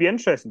that's going to be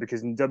interesting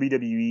because in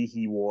WWE,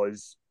 he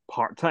was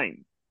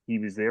part-time. He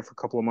was there for a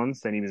couple of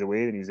months, then he was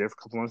away, then he was there for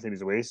a couple of months, then he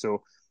was away.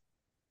 So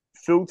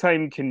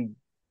full-time can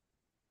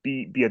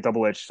be a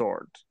double-edged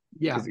sword.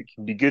 Yeah. Because it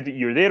can be good that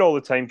you're there all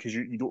the time because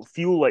you don't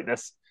feel like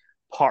this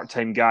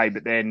part-time guy,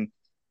 but then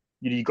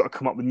you've got to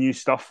come up with new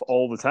stuff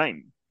all the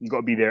time. You've got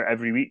to be there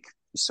every week,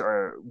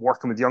 sort of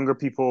working with younger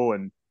people.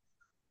 And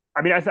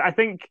I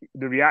think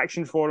the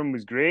reaction for him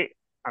was great.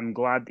 I'm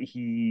glad that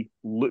he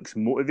looks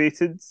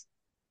motivated,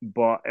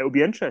 but it'll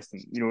be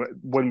interesting,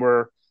 when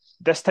we're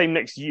this time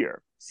next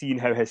year, seeing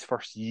how his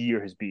first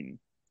year has been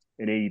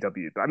in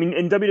AEW. But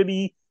in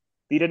WWE,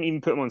 they didn't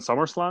even put him on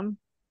SummerSlam,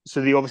 so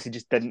they obviously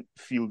just didn't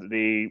feel that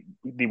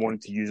they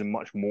wanted to use him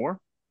much more,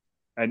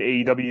 and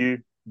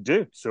AEW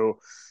do. So,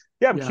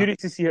 I'm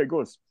curious to see how it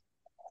goes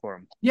for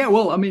him. Yeah,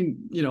 well,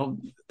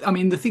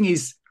 the thing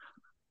is,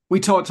 we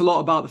talked a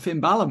lot about the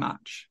Finn Balor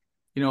match.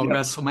 At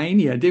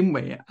WrestleMania, didn't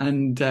we?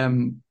 And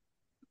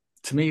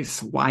to me,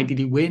 it's why did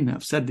he win?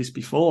 I've said this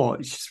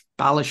before. It's just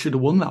Balor should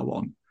have won that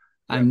one.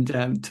 Yeah.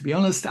 And to be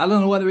honest, I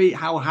don't know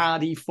how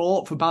hard he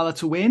fought for Balor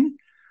to win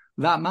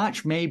that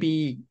match.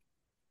 Maybe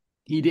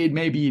he did,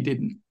 maybe he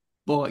didn't.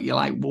 But you're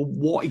like, well,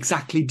 what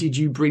exactly did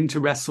you bring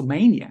to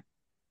WrestleMania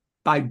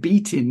by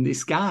beating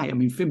this guy?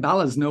 Finn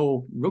Balor's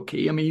no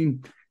rookie.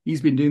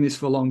 He's been doing this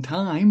for a long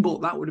time,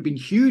 but that would have been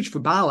huge for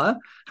Balor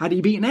had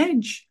he beaten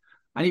Edge.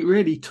 And it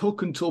really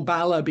took until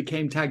Balor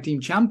became tag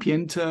team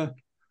champion to,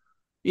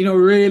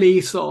 really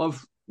sort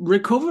of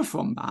recover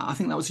from that. I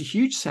think that was a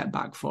huge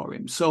setback for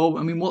him. So,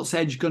 what's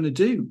Edge going to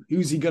do?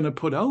 Who's he going to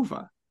put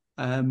over?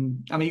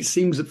 It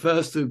seems at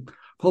first to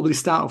probably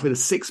start off with a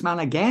 6-man,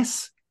 I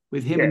guess,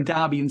 with him and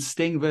Darby and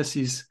Sting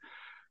versus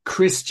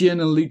Christian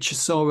and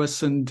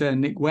Luchasaurus and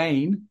Nick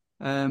Wayne.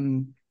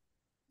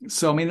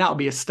 So, that'll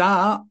be a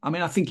start.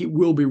 I think it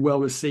will be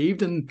well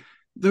received. And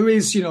there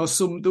is, there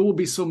will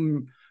be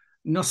some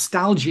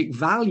nostalgic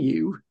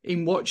value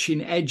in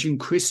watching Edge and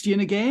Christian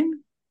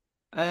again.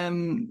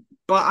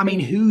 But I mean,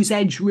 who's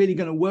Edge really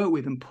going to work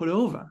with and put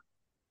over?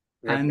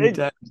 Yeah,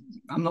 and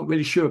I'm not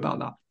really sure about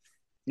that.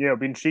 Yeah, it'll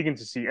be intriguing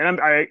to see. And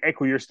I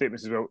echo your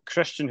statements as well.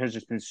 Christian has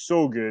just been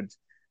so good.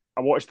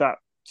 I watched that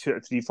 2 out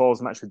of 3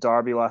 Falls match with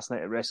Darby last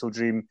night at Wrestle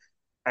Dream,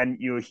 and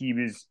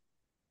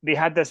they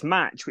had this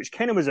match which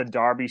kind of was a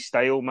Darby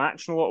style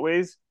match in a lot of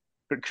ways,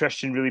 but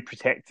Christian really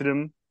protected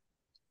him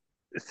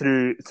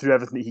through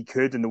everything that he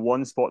could. And the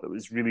one spot that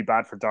was really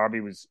bad for Darby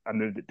was a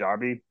move that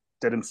Darby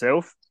did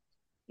himself.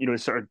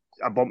 Sort of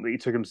a bump that he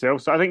took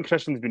himself. So I think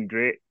Christian's been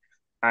great.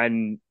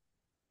 And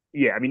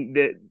yeah, I mean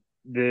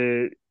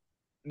the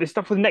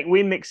stuff with Nick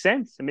Wayne makes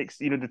sense. It makes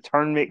the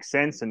turn makes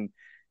sense, and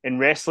in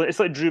wrestling, it's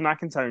like Drew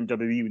McIntyre in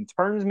WWE. When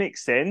turns make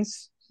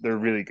sense, they're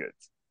really good.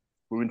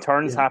 But when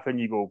turns happen,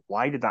 you go,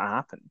 why did that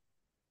happen?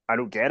 I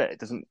don't get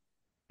it.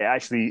 It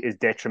actually is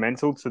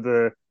detrimental to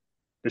the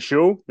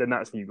show, then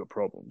that's when you've got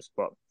problems.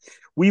 But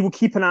we will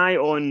keep an eye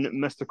on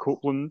Mr.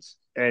 Copeland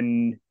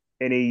in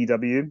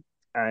AEW.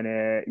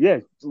 And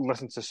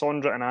listen to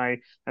Sondra and I,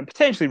 and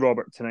potentially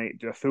Robert tonight,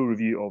 do a full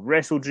review of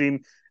Wrestle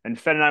Dream. And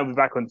Finn and I will be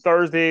back on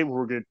Thursday.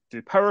 We're going to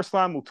do Power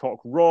Slam. We'll talk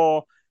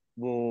Raw.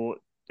 We'll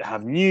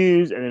have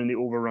news. And then in the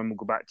overrun, we'll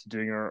go back to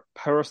doing our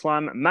Power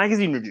Slam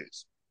magazine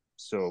reviews.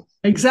 So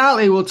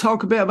exactly. We'll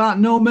talk a bit about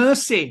No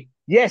Mercy.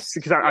 Yes,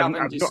 because I've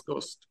not had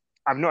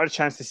a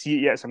chance to see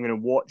it yet. So I'm going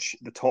to watch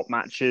the top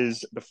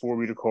matches before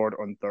we record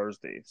on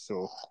Thursday.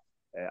 So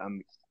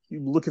I'm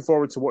looking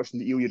forward to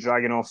watching the Ilya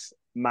Dragunov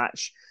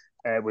match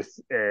with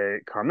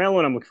Carmelo,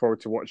 and I'm looking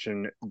forward to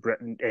watching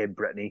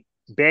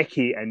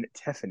Becky and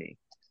Tiffany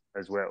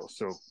as well.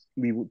 So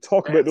we will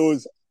talk about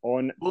those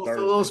on both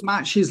Thursday. of those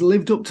matches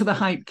lived up to the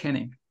hype,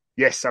 Kenny.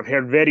 Yes, I've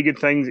heard very good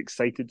things.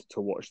 Excited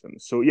to watch them.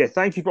 So yeah,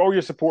 thank you for all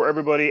your support,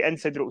 everybody.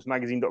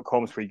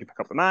 InsideTheRopesMagazine.com is where you can pick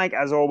up the mag,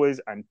 as always,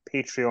 and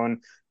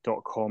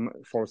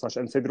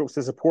Patreon.com/InsideTheRopes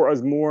to support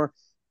us more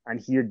and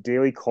hear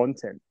daily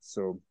content.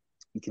 So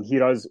you can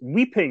hear us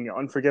weeping at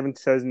Unforgiven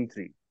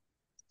 2003,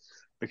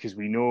 because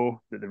we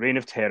know that the reign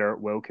of terror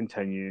will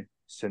continue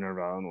sooner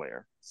rather than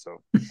later.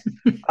 So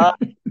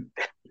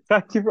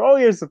thank you for all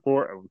your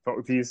support, and we'll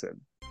talk to you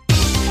soon.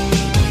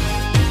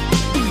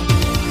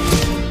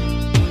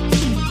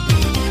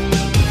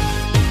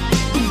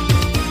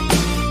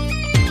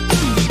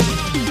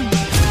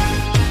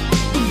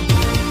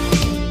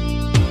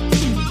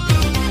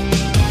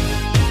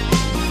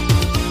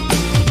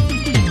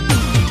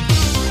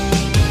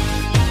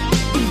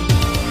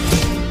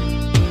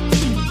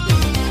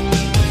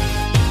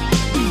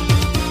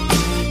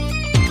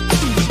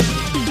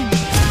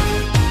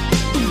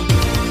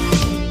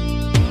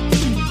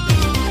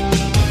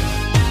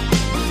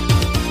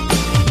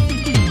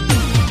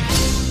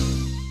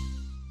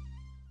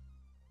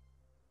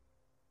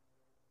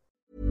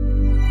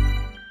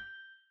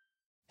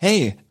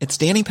 Hey, it's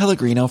Danny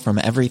Pellegrino from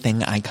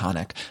Everything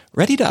Iconic.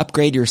 Ready to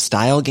upgrade your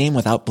style game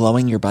without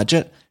blowing your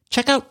budget?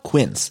 Check out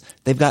Quince.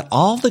 They've got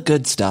all the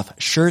good stuff,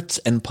 shirts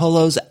and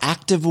polos,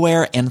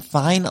 activewear, and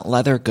fine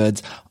leather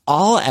goods,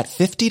 all at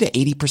 50 to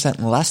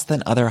 80% less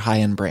than other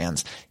high-end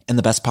brands. And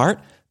the best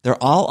part?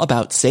 They're all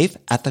about safe,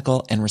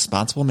 ethical, and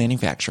responsible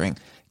manufacturing.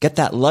 Get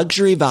that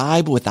luxury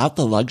vibe without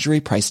the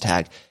luxury price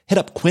tag. Hit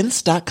up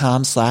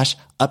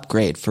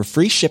quince.com/upgrade for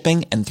free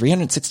shipping and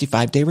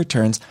 365-day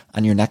returns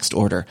on your next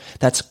order.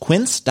 That's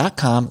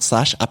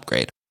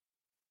quince.com/upgrade.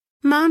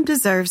 Mom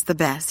deserves the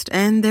best,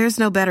 and there's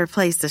no better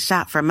place to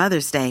shop for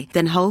Mother's Day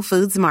than Whole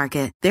Foods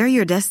Market. They're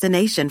your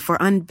destination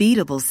for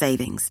unbeatable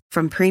savings,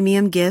 from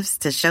premium gifts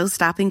to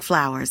show-stopping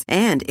flowers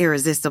and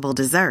irresistible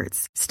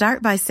desserts.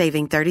 Start by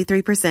saving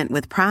 33%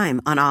 with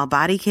Prime on all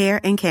body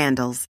care and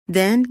candles.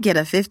 Then get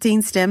a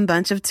 15-stem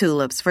bunch of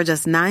tulips for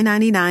just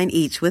 $9.99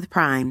 each with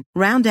Prime.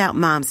 Round out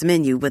Mom's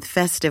menu with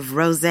festive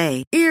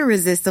rosé,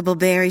 irresistible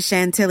berry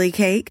chantilly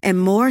cake,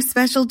 and more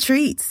special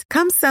treats.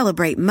 Come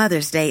celebrate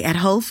Mother's Day at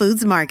Whole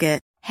Foods Market.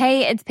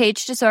 Hey, it's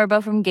Paige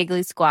DeSorbo from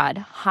Giggly Squad.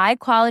 High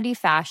quality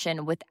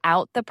fashion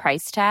without the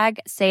price tag.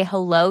 Say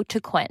hello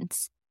to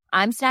Quince.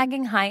 I'm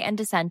snagging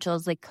high-end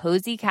essentials like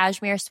cozy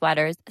cashmere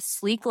sweaters,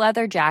 sleek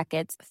leather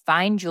jackets,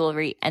 fine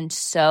jewelry, and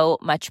so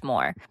much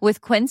more.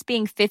 With Quince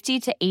being 50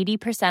 to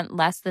 80%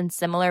 less than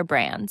similar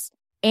brands.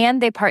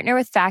 And they partner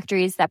with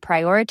factories that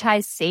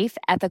prioritize safe,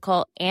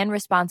 ethical, and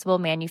responsible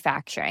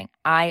manufacturing.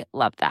 I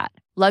love that.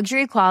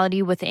 Luxury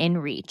quality within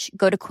reach.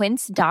 Go to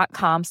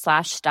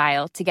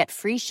quince.com/style to get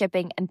free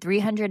shipping and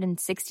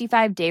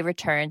 365-day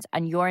returns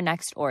on your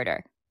next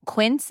order.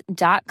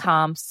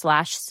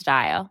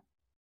 Quince.com/style.